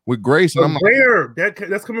Grace. And I'm like,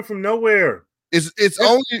 that's coming from nowhere. It's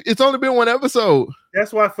only been one episode.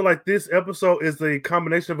 That's why I feel like this episode is a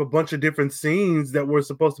combination of a bunch of different scenes that were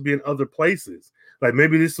supposed to be in other places. Like,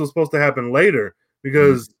 maybe this was supposed to happen later,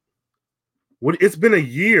 because it's been a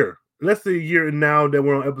year. Let's say a year now that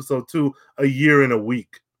we're on episode 2, a year and a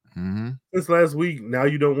week. Mm-hmm. Since last week, now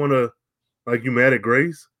you don't want to, you mad at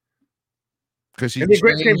Grace? Because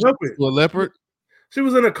Grace can't help it. To a leopard? She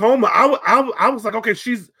was in a coma. I was like, okay,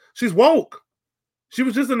 she's woke. She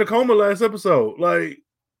was just in a coma last episode. Like,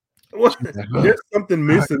 what? There's something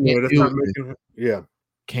missing there. That's not making her. Yeah.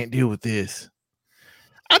 can't deal with this.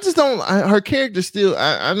 I just don't. Her character still.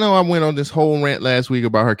 I know I went on this whole rant last week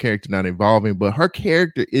about her character not evolving, but her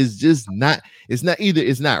character is just not. It's not either.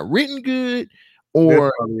 It's not written good,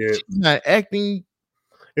 or she's not acting.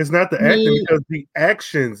 It's not the acting, because the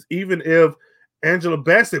actions, even if Angela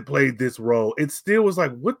Bassett played this role, it still was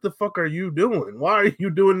like, what the fuck are you doing? Why are you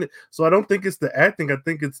doing it? So I don't think it's the acting. I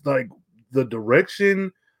think it's like the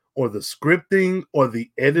direction or the scripting or the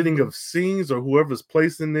editing of scenes or whoever's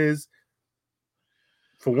placing this.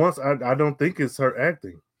 For once, I don't think it's her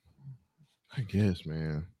acting. I guess,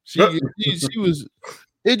 man. She was.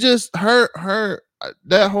 It just her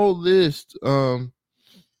that whole list. Her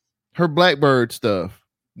Blackbird stuff,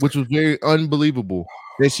 which was very unbelievable,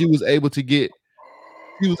 that she was able to get.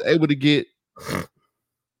 She was able to get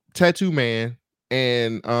Tattoo Man,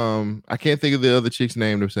 and I can't think of the other chick's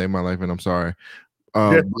name to save my life, and I'm sorry.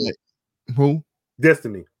 But, who?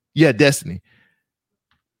 Destiny. Yeah, Destiny.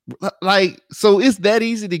 Like, so it's that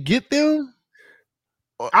easy to get them?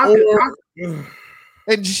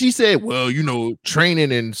 And she said, well, you know,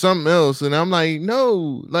 training and something else. And I'm like,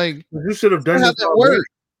 no, like, you should have done how that work.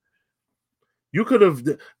 You could have,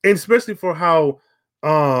 and especially for how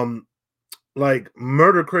like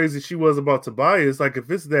murder crazy she was about Tobias. Like,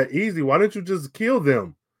 if it's that easy, why don't you just kill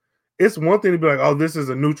them? It's one thing to be like, oh, this is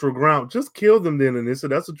a neutral ground. Just kill them then. And so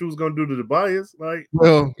that's what you was gonna do to Tobias. Like,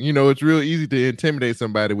 well, you know, it's real easy to intimidate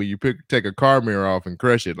somebody when you take a car mirror off and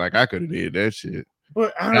crush it. Like, I could have did that shit.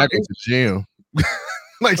 But I go to jail.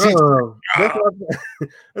 Like, that's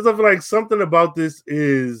I feel like something about this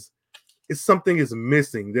is something is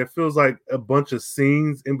missing. There feels like a bunch of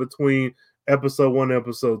scenes in between episode 1 and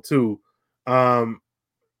episode 2.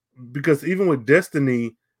 Because even with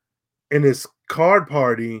Destiny and his card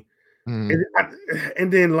party,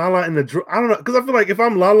 and then Lala and I don't know, because I feel like if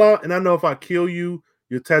I'm Lala and I know if I kill you,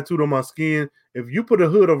 you're tattooed on my skin. If you put a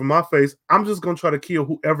hood over my face, I'm just gonna try to kill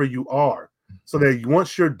whoever you are, so that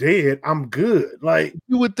once you're dead, I'm good. Like,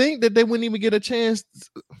 you would think that they wouldn't even get a chance.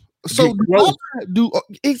 So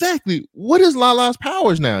exactly. What is Lala's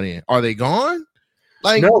powers now? Then are they gone?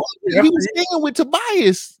 Like, no, he was hanging with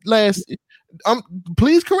Tobias last.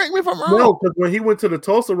 Please correct me if I'm wrong. No, because when he went to the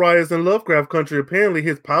Tulsa riots in Lovecraft Country, apparently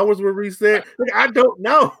his powers were reset. Like, I don't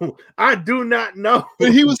know. I do not know.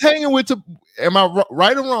 But he was hanging with. Am I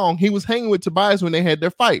right or wrong? He was hanging with Tobias when they had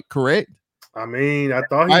their fight. Correct. I mean, I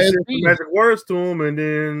thought he said some magic words to him, and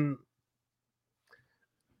then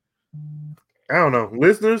I don't know.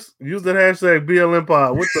 Listeners, use that hashtag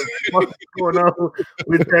BLMPod. What the fuck is going on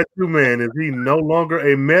with Tattoo Man? Is he no longer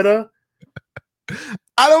a meta?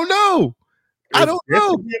 I don't know. I don't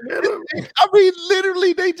know. I mean,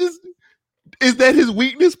 literally, is that his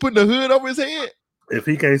weakness, putting a hood over his head? If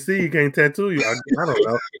he can't see, he can't tattoo you. I don't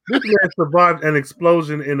know. This man survived an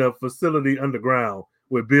explosion in a facility underground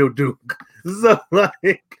with Bill Duke. So,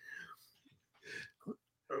 like,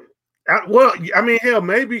 I mean, hell,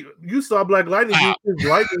 maybe you saw Black Lightning use his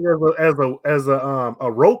lightning as a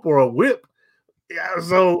rope or a whip. Yeah,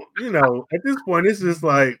 so, you know, at this point, it's just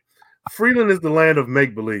like Freeland is the land of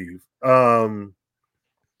make believe.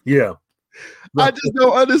 Yeah. I just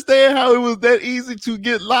don't understand how it was that easy to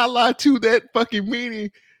get Lala to that fucking meeting.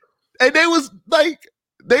 And they was like,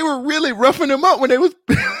 they were really roughing him up when they was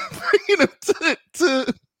bringing him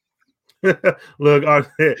to Look,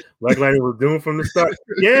 Black Lightning was doing from the start.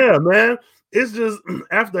 Yeah, man. It's just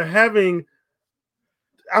after having,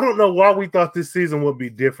 I don't know why we thought this season would be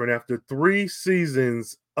different. After 3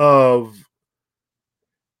 seasons of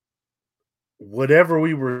whatever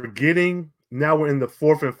we were getting, now we're in the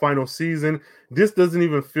 4th and final season. This doesn't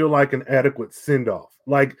even feel like an adequate send-off.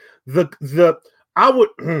 Like I would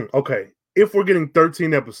okay, if we're getting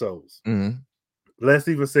 13 episodes, let's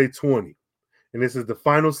even say 20, and this is the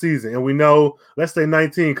final season, and we know, let's say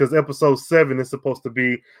 19, because episode 7 is supposed to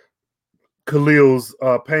be Khalil's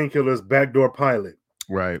Painkiller's backdoor pilot.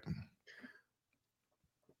 Right.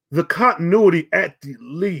 The continuity at the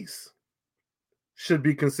least should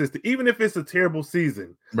be consistent, even if it's a terrible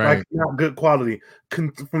season, right? Like, not good quality.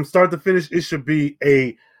 From start to finish, it should be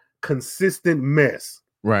a consistent mess.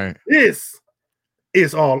 Right. This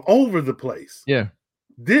is all over the place. Yeah.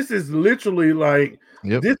 This is literally like,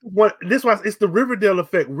 this was it's the Riverdale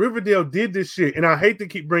effect. Riverdale did this shit, and I hate to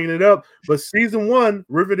keep bringing it up, but season 1,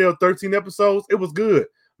 Riverdale, 13 episodes, it was good.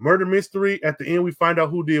 Murder mystery. At the end, we find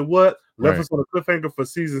out who did what. Left us on a cliffhanger for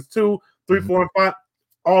seasons 2, 3, 4, and 5.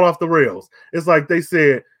 All off the rails. It's like they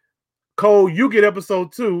said, Cole, you get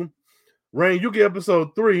episode 2. Rain, you get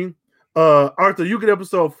episode 3. Arthur, you get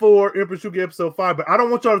episode 4. Empress, you get episode 5. But I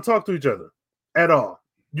don't want y'all to talk to each other at all.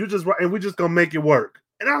 You just, and we're just gonna make it work.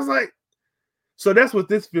 And I was like, so that's what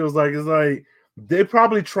this feels like. It's like They're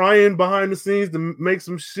probably trying behind the scenes to make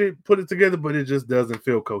some shit, put it together, but it just doesn't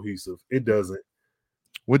feel cohesive. It doesn't.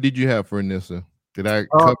 What did you have for Anissa? Did I?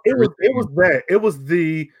 It was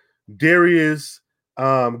the Darius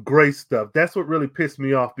Grace stuff. That's what really pissed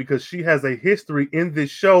me off because she has a history in this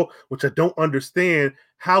show, which I don't understand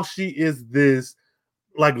how she is this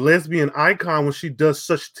like lesbian icon when she does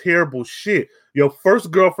such terrible shit. Your first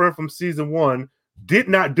girlfriend from season 1 did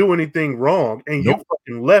not do anything wrong, and you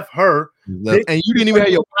fucking left her. And you didn't even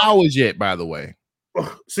have your powers yet, by the way.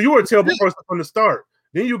 So you were a terrible person from the start.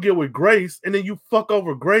 Then you get with Grace, and then you fuck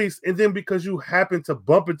over Grace, and then because you happen to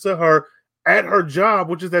bump into her at her job,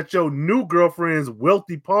 which is at your new girlfriend's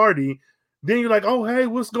wealthy party, then you're like, oh, hey,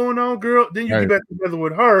 what's going on, girl? Then you get back together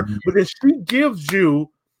with her, but then she gives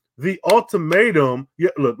you the ultimatum. Yeah,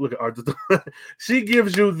 look at Art. She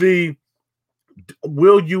gives you the,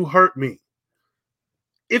 will you hurt me?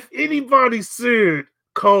 If anybody said,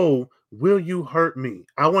 Cole, will you hurt me?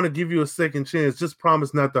 I want to give you a second chance. Just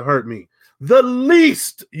promise not to hurt me. The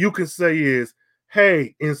least you can say is,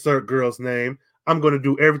 hey, insert girl's name. I'm going to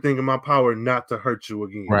do everything in my power not to hurt you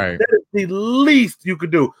again. Right. That is the least you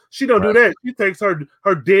could do. She don't do that. She takes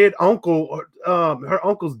her dead uncle, her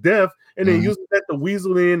uncle's death, and then uses that to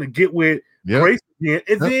weasel in to get with Grace again.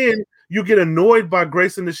 And then you get annoyed by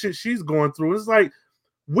Grace and the shit she's going through. It's like,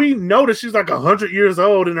 we know that she's like 100 years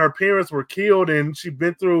old and her parents were killed and she's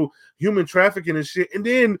been through human trafficking and shit. And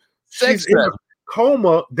then she's in a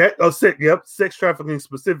coma sex trafficking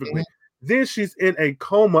specifically. Then she's in a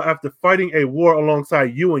coma after fighting a war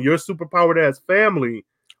alongside you and your superpowered ass family.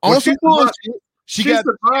 She got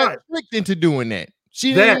tricked into doing that.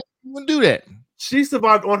 She didn't even do that. She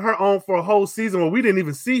survived on her own for a whole season where we didn't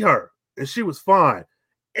even see her, and she was fine.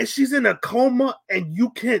 And she's in a coma, and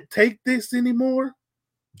you can't take this anymore.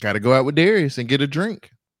 Got to go out with Darius and get a drink.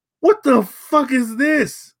 What the fuck is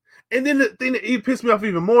this? And then the thing that pissed me off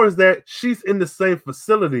even more is that she's in the same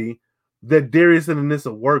facility that Darius and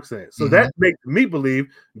Anissa works at. So that makes me believe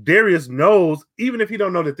Darius knows, even if he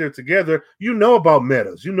don't know that they're together, you know about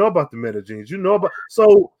metas, you know about the meta genes, you know about.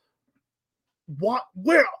 So what?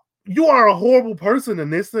 Where you are a horrible person,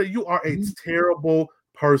 Anissa. You are a terrible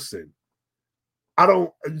person.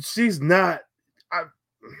 She's not.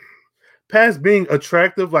 Past being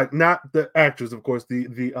attractive, like not the actress, of course,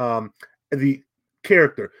 the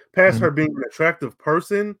character. Past her being an attractive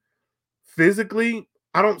person, physically,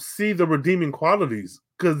 I don't see the redeeming qualities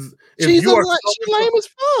because she's lame as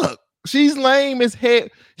fuck. She's lame as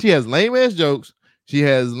heck. She has lame ass jokes. She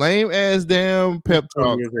has lame ass damn pep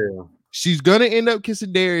talk. She's gonna end up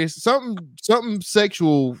kissing Darius. Something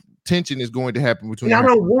sexual tension is going to happen between. I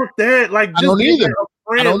don't want that. Like, I don't either.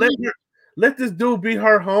 Let this dude be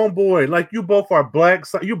her homeboy. Like, you both are black.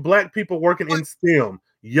 You black people working in STEM.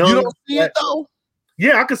 You don't see it though.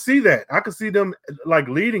 Yeah, I could see that. I could see them like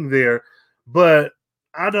leading there, but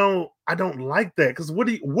I don't like that because what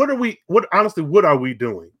are we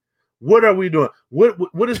doing? What are we doing?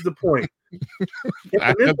 What is the point?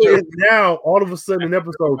 Is now all of a sudden in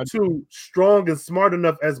episode 2 strong and smart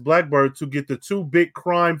enough as Blackbird to get the two big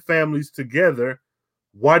crime families together.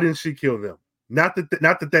 Why didn't she kill them? Not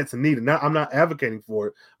that that's needed. I'm not advocating for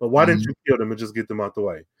it, but why didn't you kill them and just get them out the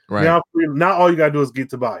way? Right. Now all you gotta do is get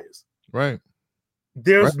Tobias. Right.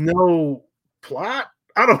 There's no plot.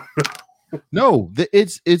 I don't know. No,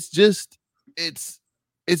 it's just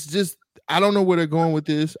I don't know where they're going with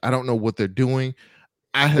this. I don't know what they're doing.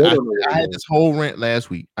 I had this whole rant last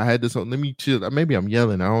week. Let me chill. Maybe I'm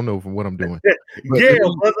yelling. I don't know from what I'm doing.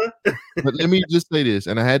 But let me just say this.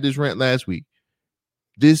 And I had this rant last week.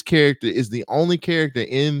 This character is the only character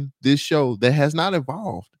in this show that has not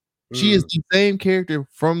evolved. She is the same character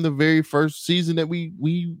from the very first season that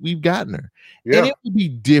we've gotten her. Yeah. And it would be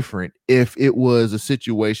different if it was a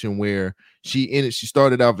situation where she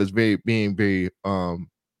started off as being very terrible.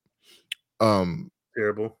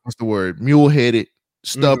 What's the word? Mule-headed,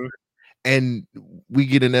 stubborn. And we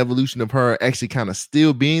get an evolution of her actually kind of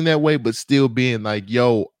still being that way, but still being like,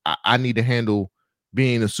 yo, I need to handle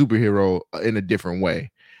being a superhero in a different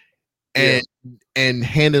way. And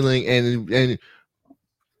handling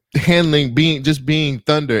being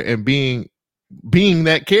Thunder and being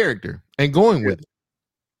that character and going with it.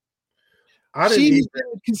 She's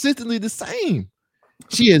consistently the same.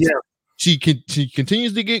 She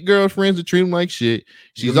continues to get girlfriends and treat them like shit.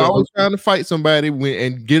 She's always trying to fight somebody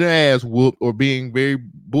and get her ass whooped or being very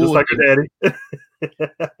bull. Just like her daddy.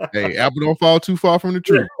 Hey, apple don't fall too far from the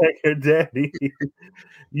tree. Like her daddy.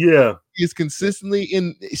 Yeah. She's consistently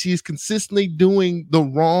doing the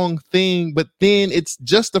wrong thing, but then it's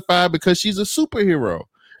justified because she's a superhero.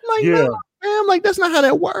 Like, no, man, like that's not how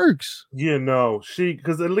that works. Yeah, no.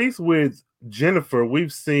 Because at least with Jennifer,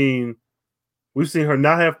 we've seen her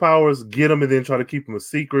not have powers, get them, and then try to keep them a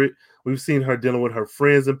secret. We've seen her dealing with her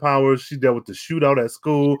friends and powers. She dealt with the shootout at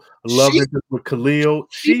school. Love interest with Khalil.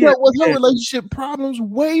 She dealt with her relationship problems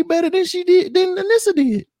way better than Anissa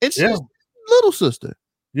did, and she's little sister.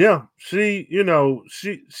 Yeah, she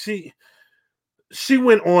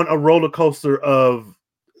went on a roller coaster of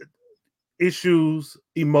issues,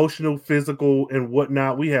 emotional, physical, and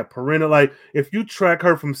whatnot. We have parental. Like, if you track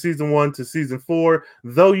her from season 1 to season 4,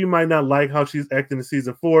 though you might not like how she's acting in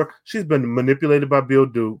season 4, she's been manipulated by Bill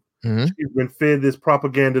Duke. Mm-hmm. She's been fed this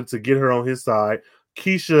propaganda to get her on his side.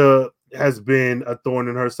 Keisha has been a thorn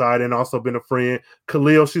in her side and also been a friend.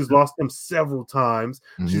 Khalil, she's lost him several times.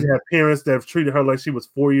 Mm-hmm. She's had parents that have treated her like she was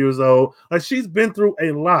 4 years old. Like, she's been through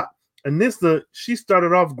a lot. Anissa, she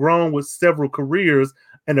started off grown with several careers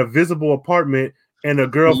and a visible apartment and a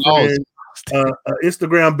girlfriend,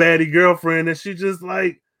 Instagram baddie girlfriend, and she just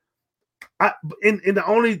like,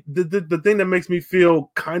 the thing that makes me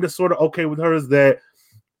feel kind of sort of okay with her is that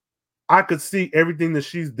I could see everything that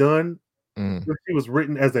she's done. If she was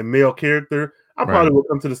written as a male character, I probably would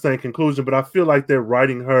come to the same conclusion, but I feel like they're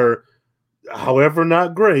writing her, however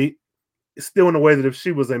not great, still in a way that if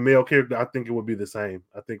she was a male character, I think it would be the same.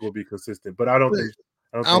 I think it would be consistent, but I don't think.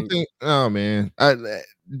 Oh man,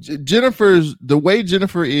 Jennifer's the way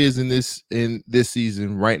Jennifer is in this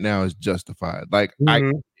season right now is justified. Like,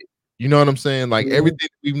 you know what I'm saying? Like, everything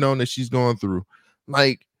we've known that she's gone through.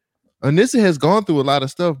 Like, Anissa has gone through a lot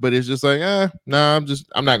of stuff, but it's just like, nah,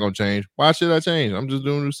 I'm not gonna change. Why should I change? I'm just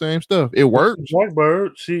doing the same stuff. It works.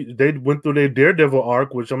 Blackbird, they went through their Daredevil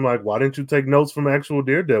arc, which I'm like, why didn't you take notes from actual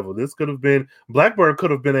Daredevil? This could have been Blackbird.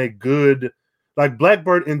 Could have been a good, like,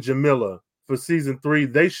 Blackbird and Jamila for season 3.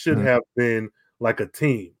 They should have been like a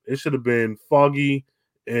team. It should have been Foggy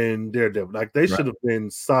and Daredevil. Like, they should have been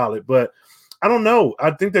solid. But I don't know. I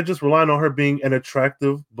think they're just relying on her being an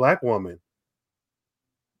attractive Black woman.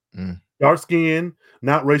 Dark skin,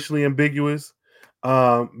 not racially ambiguous,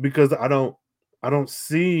 because I don't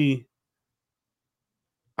see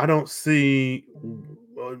pretty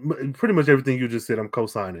much everything you just said. I'm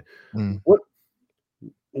co-signing.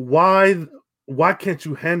 Why can't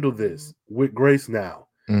you handle this with Grace now?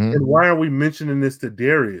 And why are we mentioning this to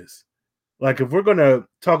Darius? Like, if we're gonna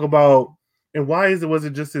talk about, and why was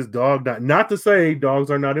it just his dog? Not to say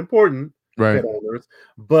dogs are not important, right? Pet owners,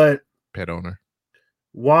 but pet owner.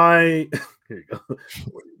 Why? Here you go.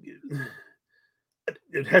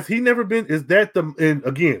 Has he never been? Is that the? And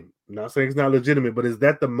again, I'm not saying it's not legitimate, but is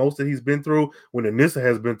that the most that he's been through? When Anissa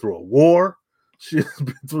has been through a war, she's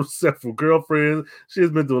been through several girlfriends. She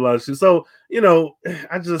has been through a lot of shit. So,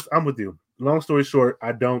 I'm with you. Long story short,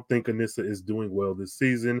 I don't think Anissa is doing well this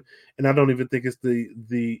season, and I don't even think it's the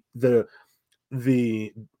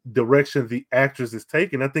direction the actress is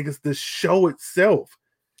taking. I think it's the show itself.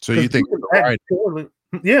 So you think poorly,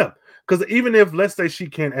 yeah, because even if, let's say, she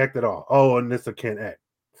can't act at all, Anissa can't act,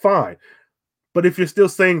 fine. But if you're still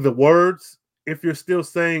saying the words, if you're still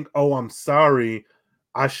saying, I'm sorry,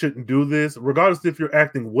 I shouldn't do this, regardless if you're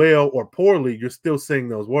acting well or poorly, you're still saying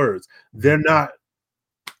those words. They're not.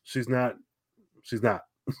 She's not. Shit,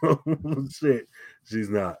 she's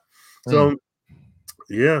not. So,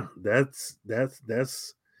 yeah, that's.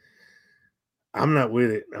 I'm not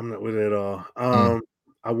with it. I'm not with it at all.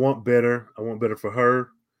 I want better. I want better for her.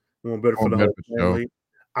 I want better for the whole family.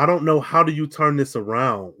 I don't know, how do you turn this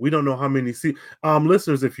around? We don't know how many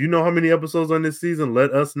listeners, if you know how many episodes on this season,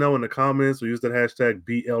 let us know in the comments. We use that hashtag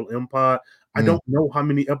BLMPod. I don't know how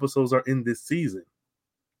many episodes are in this season.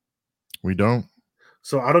 We don't.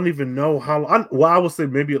 So I don't even know how. I would say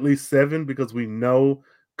maybe at least 7, because we know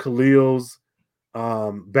Khalil's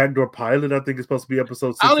backdoor pilot, I think, is supposed to be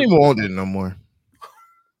episode 6. I don't even want it no more.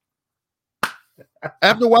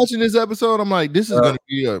 After watching this episode, I'm like, this is gonna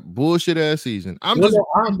be a bullshit ass season. I'm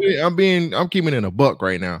keeping it a buck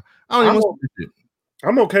right now. I don't even want to.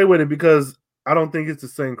 I'm okay with it because I don't think it's the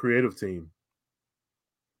same creative team.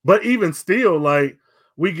 But even still, like,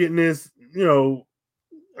 we getting this,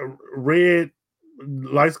 red,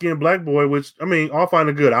 light-skinned black boy, which, I mean, all fine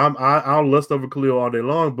and good. I'll lust over Khalil all day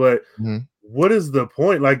long, but what is the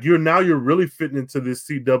point? Like, you're really fitting into this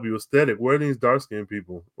CW aesthetic. Where are these dark-skinned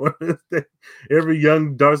people? Every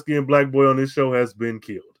young dark-skinned black boy on this show has been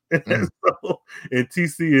killed. And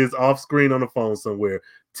TC is off screen on the phone somewhere.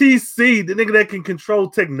 TC, the nigga that can control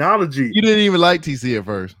technology. You didn't even like TC at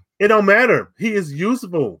first. It don't matter. He is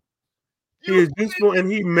useful. He is useful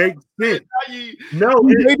and he makes sense. He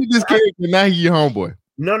hated this character. Now he's your homeboy.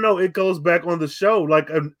 No, it goes back on the show. Like,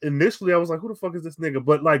 initially I was like, who the fuck is this nigga?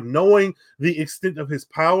 But, like, knowing the extent of his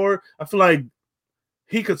power, I feel like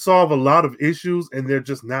he could solve a lot of issues, and they're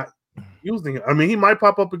just not using him. I mean, he might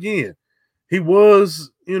pop up again. He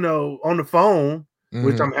was, on the phone,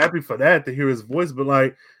 which I'm happy for that to hear his voice. But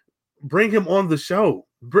like, bring him on the show.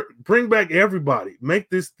 Bring back everybody. Make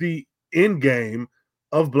this the end game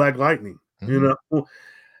of Black Lightning.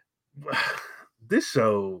 This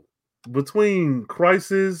show, between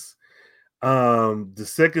Crisis, the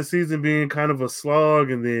second season being kind of a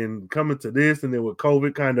slog, and then coming to this, and then with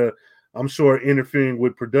COVID kind of, I'm sure, interfering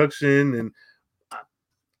with production, and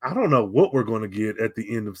I don't know what we're going to get at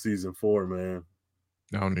the end of season 4, man.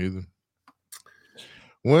 I don't either.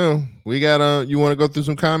 Well, we got you want to go through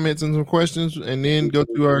some comments and some questions, and then go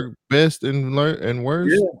through our best and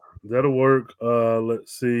worst? Yeah, that'll work.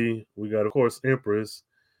 Let's see. We got, of course, Empress.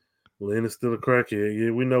 Lynn is still a crackhead. Yeah,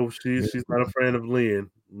 we know she's not a fan of Lynn.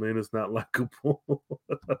 Lynn is not likable.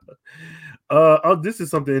 This is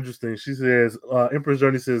something interesting. She says, Empress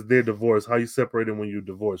Journey says they're divorced. How you separating when you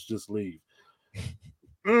divorce? Just leave.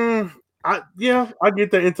 I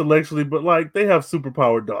get that intellectually, but like, they have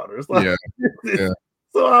superpowered daughters. Like, yeah.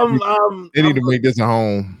 So they need to make this a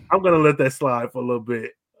home. I'm gonna let that slide for a little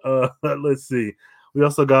bit. Let's see. We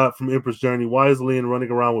also got from Empress Journey, why is Lynn running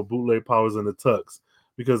around with bootleg powers in the tux?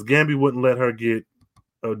 Because Gambi wouldn't let her get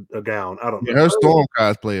a gown. I don't know. Her Storm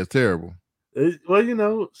cosplay is terrible.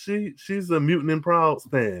 Well, she's a Mutant and Proud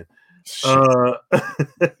fan. And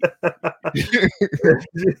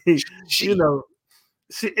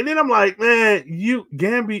then I'm like, man,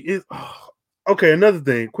 Gambi is okay. Another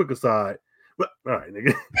thing, quick aside. But all right,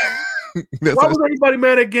 nigga. Why was everybody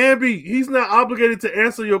mad at Gambi? He's not obligated to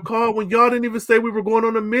answer your call when y'all didn't even say we were going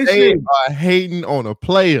on a mission. They are hating on a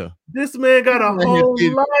player. This man got a whole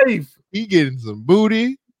life. He getting some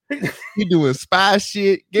booty. He doing spy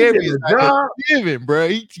shit. Gambi is not giving, bro.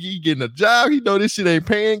 He getting a job. He know this shit ain't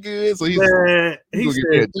paying good, so he said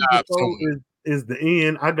is the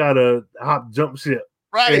end. I gotta jump ship.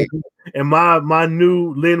 Right. And my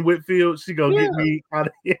new Lynn Whitfield, she gonna get me out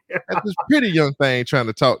of here. That's this pretty young thing trying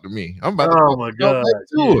to talk to me. I'm about to oh my god.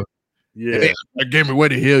 Yeah. Gambi, where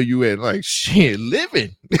the hell you at? Like, shit,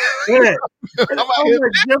 living. Yeah.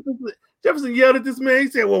 Jefferson yelled at this man. He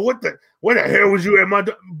said, well, where the hell was you at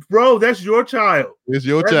bro? That's your child. It's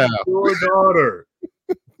your child. Your daughter.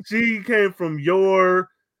 She came from your.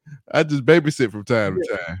 I just babysit from time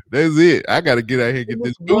to time. That's it. I got to get out here and get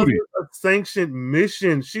this booty. A sanctioned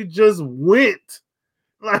mission. She just went.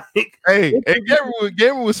 Like, hey, and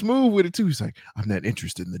Gambi was smooth with it too. He's like, I'm not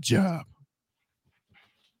interested in the job.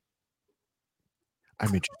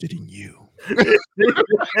 I'm interested in you. I'm Thank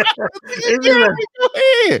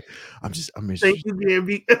you,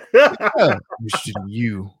 Gambi. I'm interested in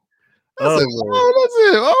you. I said, that's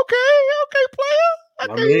it. Okay, player. I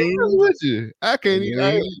can't with you. I can't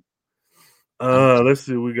even. Let's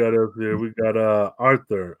see what we got up there. We got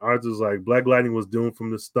Arthur. Arthur's like, Black Lightning was doomed from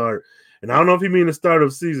the start. And I don't know if he means the start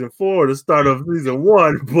of season 4 or the start of season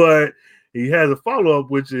 1, but he has a follow-up,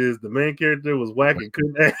 which is the main character was whack and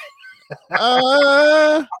couldn't act.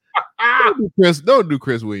 Don't do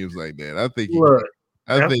Chris Williams like that. I think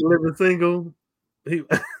living single.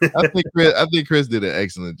 I think Chris did an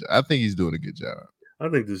excellent job. I think he's doing a good job. I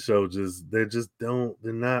think the show they're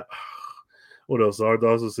not. What else? Arthur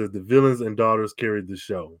also says the villains and daughters carried the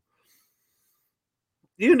show.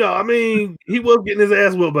 I mean, he was getting his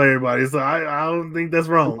ass whooped by everybody, so I don't think that's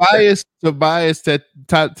wrong. Tobias,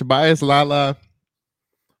 Lala,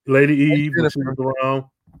 Lady Eve, around.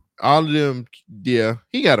 All of them, yeah,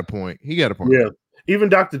 he got a point. Yeah, even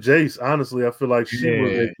Dr. Jace. Honestly, I feel like she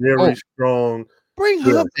was a very strong. Bring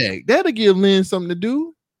her back. That'll give Lynn something to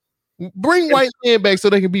do. Bring White Lynn back so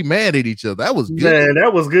they can be mad at each other. That was good. Man,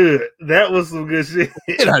 that was good. That was some good shit.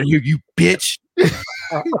 Get out of here, you bitch.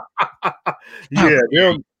 Yeah,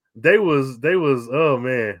 they was. Oh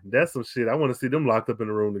man, that's some shit. I want to see them locked up in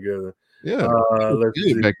the room together. Yeah, let's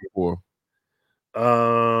see. Back and forth.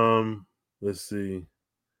 Let's see.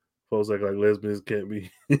 Folks act like lesbians can't be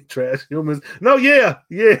trash humans. No, yeah.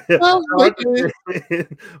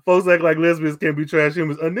 Folks act like lesbians can't be trash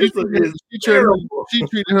humans. Anissa she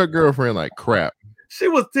treated her girlfriend like crap. She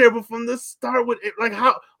was terrible from the start. With it, like,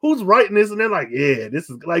 who's writing this? And they're like, yeah, this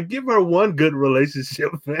is like, give her one good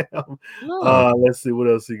relationship, fam. No. Let's see what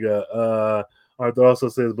else he got. Arthur also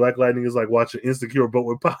says Black Lightning is like watching Insecure but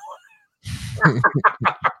with power.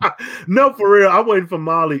 No, for real. I'm waiting for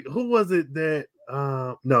Molly. Who was it that?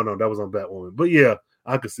 No, that was on Batwoman. But yeah,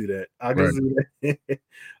 I could see that. See that.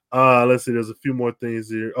 Let's see. There's a few more things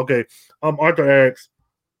here. Okay. Arthur asks,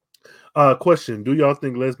 question: do y'all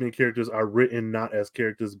think lesbian characters are written not as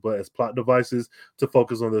characters but as plot devices to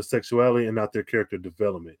focus on their sexuality and not their character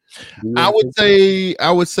development? I would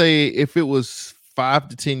say if it was 5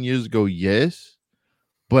 to 10 years ago, yes.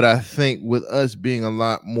 But I think with us being a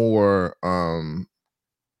lot more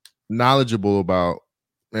knowledgeable about,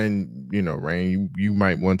 and you know, Rain, you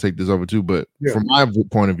might want to take this over too, but from my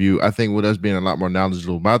point of view, I think with us being a lot more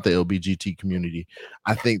knowledgeable about the LBGT community,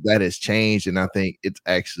 I think that has changed, and I think it's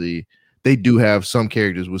actually they do have some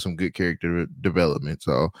characters with some good character development.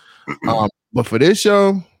 So, but for this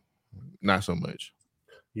show, not so much.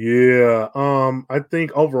 Yeah, I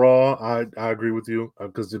think overall, I agree with you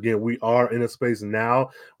because again, we are in a space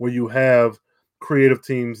now where you have creative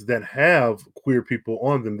teams that have queer people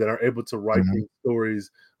on them that are able to write these stories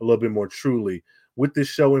a little bit more truly. With this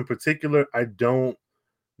show in particular, I don't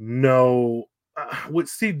know with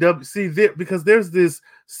CW because there's this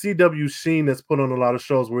CW sheen that's put on a lot of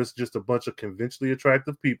shows where it's just a bunch of conventionally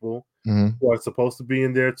attractive people who are supposed to be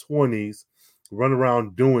in their 20s run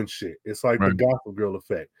around doing shit. It's like the Gossip Girl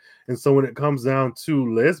effect. And so when it comes down to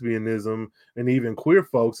lesbianism and even queer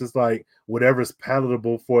folks, it's like whatever's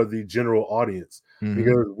palatable for the general audience.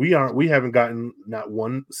 Because we haven't gotten not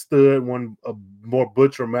one more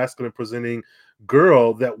butch or masculine presenting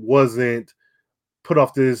girl that wasn't put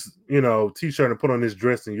off this, t-shirt and put on this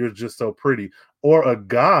dress and you're just so pretty, or a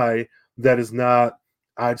guy that is not,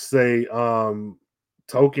 I'd say,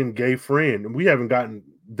 token gay friend. And we haven't gotten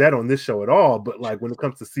that on this show at all. But like when it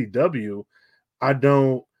comes to CW, I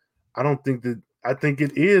think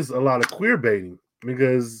it is a lot of queer baiting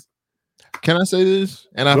because. Can I say this?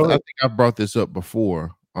 And I think I brought this up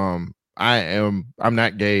before. I'm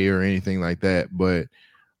not gay or anything like that, but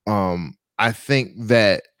I think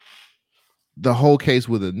that the whole case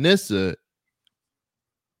with Anissa,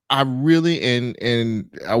 I really and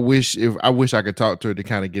I wish I could talk to her to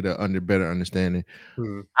kind of get a better understanding.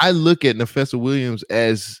 I look at Nafessa Williams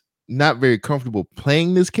as not very comfortable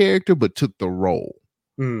playing this character, but took the role.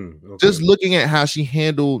 Just looking at how she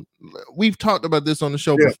handled, we've talked about this on the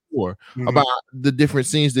show before about the different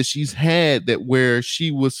scenes that she's had that where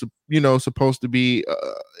she was, supposed to be,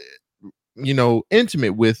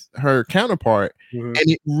 intimate with her counterpart, and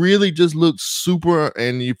it really just looked super.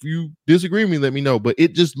 And if you disagree with me, let me know. But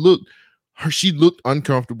it just she looked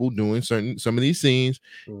uncomfortable doing some of these scenes.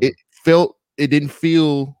 It didn't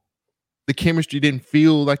feel. The chemistry didn't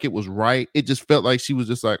feel like it was right. It just felt like she was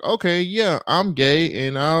just like, okay, yeah, I'm gay,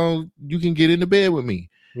 and you can get into bed with me.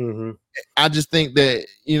 I just think that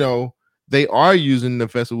they are using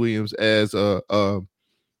Nafessa Williams as an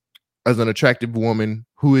attractive woman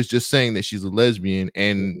who is just saying that she's a lesbian,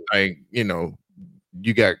 and like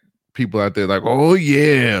you got people out there like, oh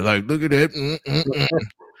yeah, like look at that.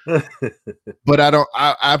 But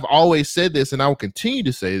I've always said this, and I will continue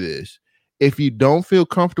to say this. If you don't feel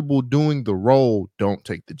comfortable doing the role, don't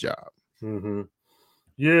take the job.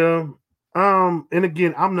 Yeah. And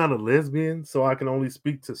again, I'm not a lesbian, so I can only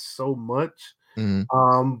speak to so much.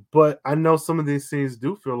 But I know some of these scenes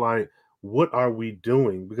do feel like, what are we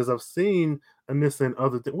doing? Because I've seen Anissa and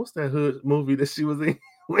other things. What's that Hood movie that she was in?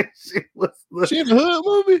 When she in the Hood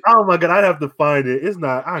movie? Oh my god, I'd have to find it. It's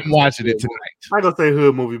not. I'm watching it tonight. I'm gonna say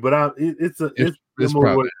Hood movie, but it's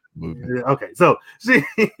probably a movie. Okay, so she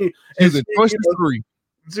was in Toy Story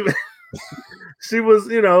 3. She was,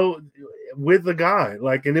 with the guy,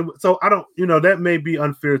 like, and so I don't, that may be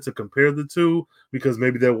unfair to compare the two because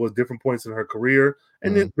maybe there was different points in her career,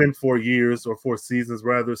 and it's been 4 years or 4 seasons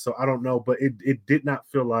rather. So I don't know, but it did not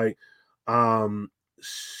feel like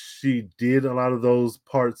she did a lot of those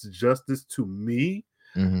parts justice to me.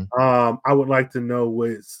 I would like to know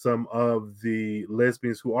with some of the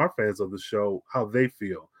lesbians who are fans of the show how they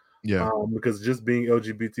feel. Because just being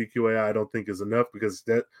LGBTQI, I don't think is enough, because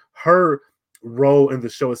that her role in the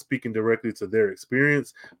show is speaking directly to their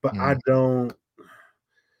experience. But I don't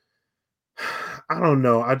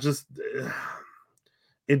know.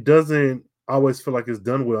 It doesn't always feel like it's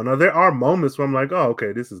done well. Now there are moments where I'm like, oh,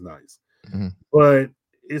 okay, this is nice, but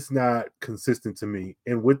it's not consistent to me.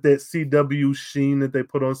 And with that CW sheen that they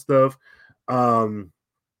put on stuff, I'll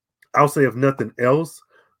say if nothing else,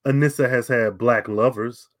 Anissa has had black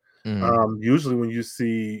lovers. Usually when you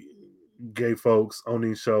see gay folks on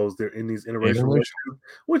these shows, they're in these interracial relationships,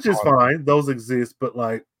 which is fine. Those exist, but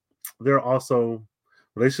like there are also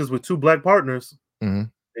relationships with 2 black partners,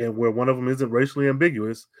 and where one of them isn't racially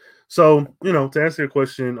ambiguous. So, to answer your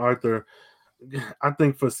question, Arthur, I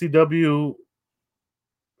think for CW,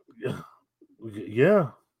 yeah,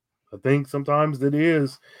 I think sometimes it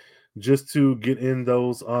is just to get in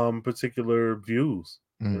those particular views,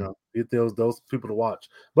 get those people to watch.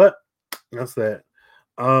 But that's that.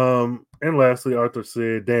 And lastly, Arthur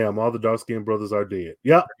said, damn, all the dark-skinned brothers are dead.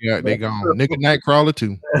 Yep. Yeah, they gone. Nigga Nightcrawler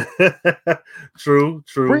too. True.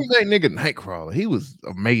 Bring that nigga Nightcrawler. He was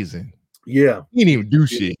amazing. Yeah. He didn't even do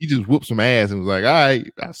shit. He just whooped some ass and was like, "All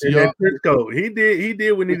right, I see And y'all. that trench coat, he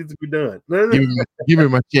did what needed to be done. Give me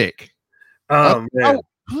my check." Man.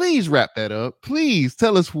 Please wrap that up. Please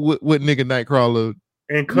tell us what nigga Nightcrawler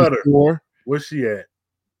And Cutter, for. where's she at?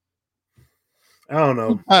 I don't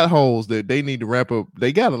know. Potholes that they need to wrap up.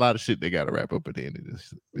 They got a lot of shit they got to wrap up at the end of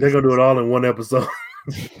this. They're gonna do it all in one episode.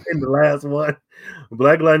 In the last one,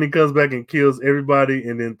 Black Lightning comes back and kills everybody,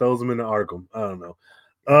 and then throws them into Arkham. I don't know.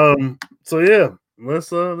 So yeah, let's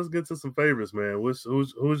get to some favorites, man.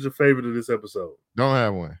 Who's your favorite of this episode? Don't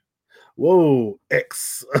have one. Whoa,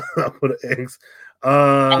 X. I put an X.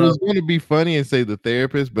 I was going to be funny and say the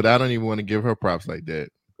therapist, but I don't even want to give her props like that.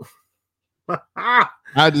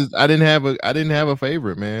 I didn't have a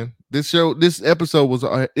favorite, man. This episode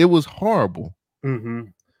was horrible. Mm-hmm.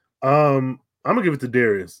 I'm gonna give it to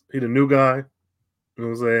Darius. He the new guy. You know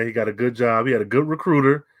what I'm saying? He got a good job. He had a good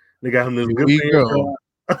recruiter. They got him this good job.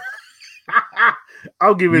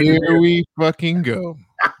 I'll give it. Here we fucking go.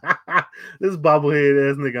 This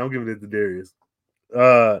bobblehead ass nigga. I'm giving it to Darius.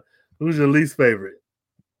 Who's your least favorite?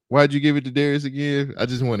 Why'd you give it to Darius again? I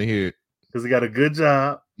just want to hear it. Because he got a good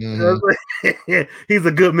job. Mm-hmm. He's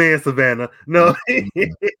a good man, Savannah. No, he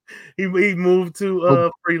moved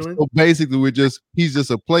to Freeland. So basically, he's just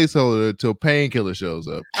a placeholder until Painkiller shows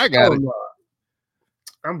up. I got it. No.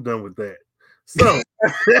 I'm done with that. So,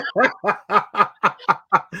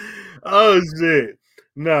 oh shit,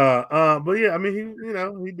 nah. But yeah, I mean,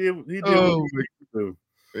 he did. Oh,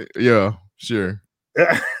 yeah, sure.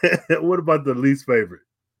 What about the least favorite?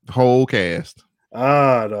 Whole cast.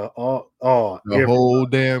 The whole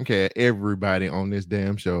damn cast. Everybody on this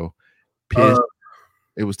damn show pissed.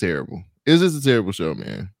 It was terrible. It was just a terrible show,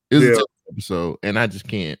 man. It was a terrible episode, and I just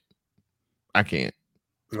can't. I can't.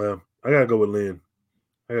 Well, I gotta go with Lynn.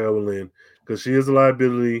 Because she is a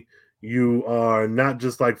liability. You are not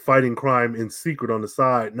just like fighting crime in secret on the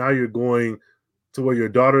side. Now you're going to where your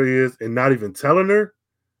daughter is and not even telling her.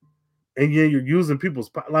 And yeah, you're using people's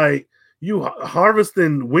like you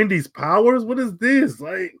harvesting Wendy's powers. What is this?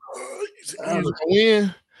 Like,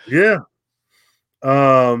 yeah.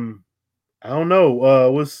 I don't know.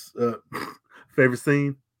 What's favorite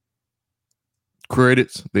scene?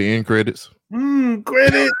 Credits. The end credits.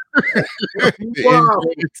 Credit. Wow.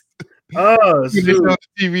 Oh,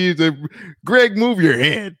 TV. Greg, move your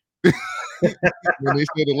head. When they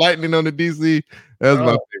said the lightning on the DC, that was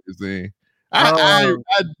my favorite scene. I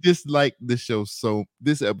dislike this show so.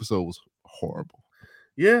 This episode was horrible.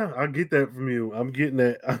 Yeah, I get that from you. I'm getting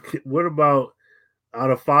that. What about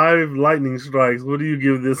out of 5 lightning strikes? What do you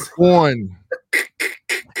give this? 1.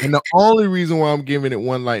 And the only reason why I'm giving it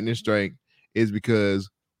 1 lightning strike is because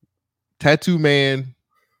Tattoo Man.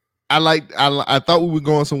 I thought we were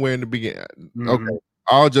going somewhere in the beginning. Mm-hmm. Okay,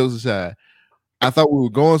 all jokes aside, I thought we were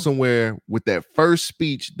going somewhere with that first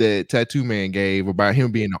speech that Tattoo Man gave about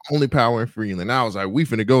him being the only power in Freeland. I was like, we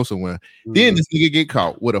finna go somewhere. Mm-hmm. Then this nigga get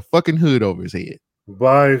caught with a fucking hood over his head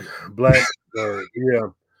by Black. Yeah.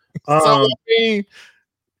 So I mean,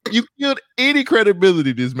 you killed any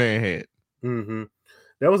credibility this man had. Mm-hmm.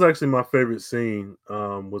 That was actually my favorite scene.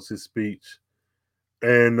 Was his speech.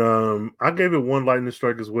 And I gave it 1 lightning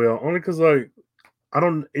strike as well, only because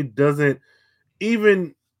it doesn't,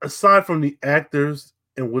 even aside from the actors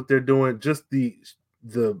and what they're doing, just the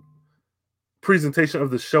presentation of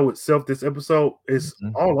the show itself, this episode is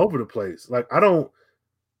all over the place. Like, I don't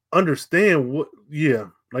understand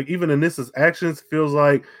like even Anissa's actions feels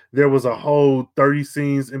like there was a whole 30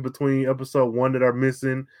 scenes in between episode 1 that are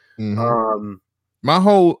missing. Mm-hmm. My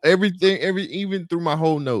whole even through my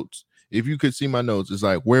whole notes. If you could see my notes, it's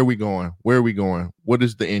like, where are we going? Where are we going? What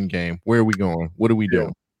is the end game? Where are we going? What are we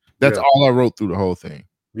doing? That's all I wrote through the whole thing.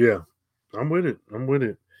 Yeah, I'm with it.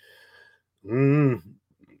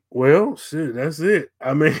 Well, shit, that's it.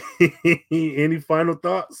 I mean, any final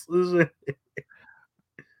thoughts?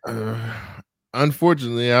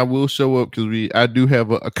 Unfortunately, I will show up because I do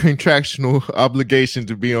have a contractual obligation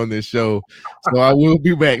to be on this show, so I will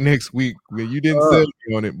be back next week. You didn't sell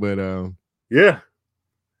me on it, but yeah.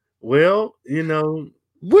 Well,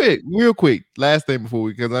 wait, real quick, last thing before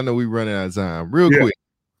because I know we're running out of time. Real quick,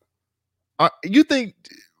 you think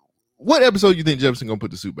what episode you think Jefferson gonna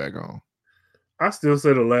put the suit back on? I still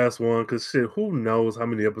say the last one because shit, who knows how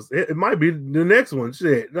many episodes? It might be the next one.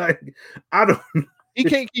 Shit, like I don't. He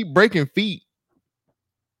can't keep breaking feet.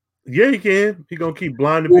 Yeah, he can. He gonna keep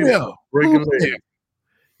blinding people, breaking legs.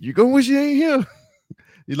 You gonna wish you ain't here.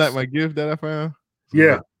 You like my gift that I found?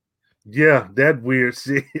 Yeah, that weird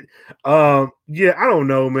shit. Yeah, I don't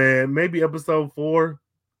know, man. Maybe episode 4,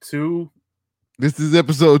 2. This is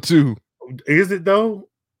episode 2. Is it though?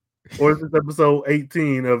 Or is this episode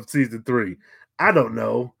 18 of season 3? I don't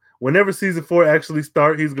know. Whenever season 4 actually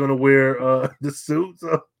starts, he's gonna wear the suit.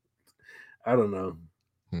 So I don't know.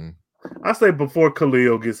 I say before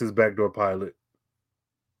Khalil gets his backdoor pilot.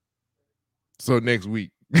 So next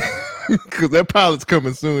week. Because that pilot's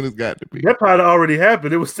coming soon. It's got to be. That pilot already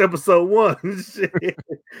happened. It was episode 1.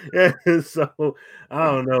 Yeah, so I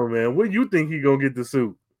don't know, man. When you think he gonna get the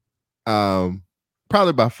suit?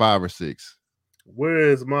 Probably by 5 or 6.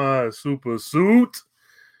 Where's my super suit?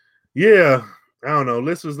 Yeah, I don't know.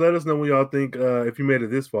 Listeners, let us know what y'all think. If you made it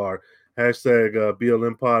this far, hashtag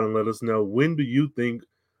BLM Pod, and let us know, when do you think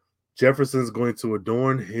Jefferson's going to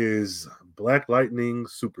adorn his Black Lightning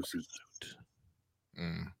super suit?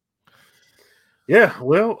 Yeah,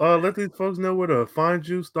 well, let these folks know where to find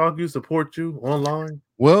you, stalk you, support you online.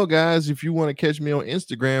 Well, guys, if you want to catch me on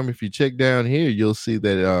Instagram, if you check down here, you'll see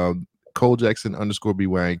that Cole Jackson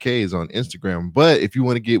 _BYNK is on Instagram. But if you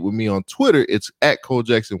want to get with me on Twitter, it's at Cole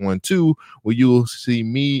Jackson12, where you'll see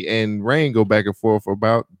me and Rain go back and forth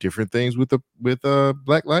about different things with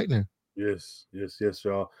Black Lightning. Yes,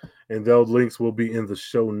 y'all. And those links will be in the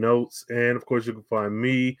show notes. And of course, you can find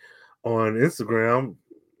me on Instagram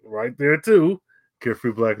right there too.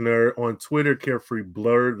 Carefree Black Nerd. On Twitter, Carefree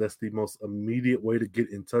Blurred. That's the most immediate way to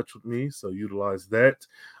get in touch with me, so utilize that.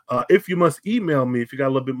 If you must email me, if you got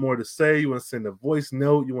a little bit more to say, you want to send a voice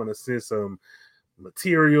note, you want to send some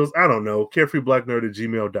materials, I don't know,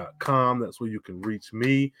 carefreeblacknerd@gmail.com. That's where you can reach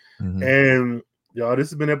me. And y'all,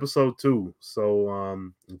 this has been episode 2.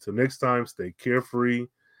 So until next time, stay carefree,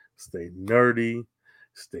 stay nerdy,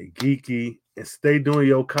 stay geeky, and stay doing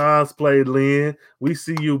your cosplay, Lynn. We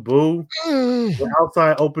see you, boo. The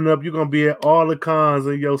outside open up, you're gonna be at all the cons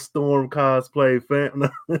of your Storm cosplay,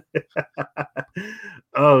 fam.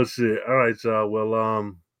 Oh shit. All right, y'all.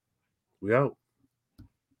 Well, we out.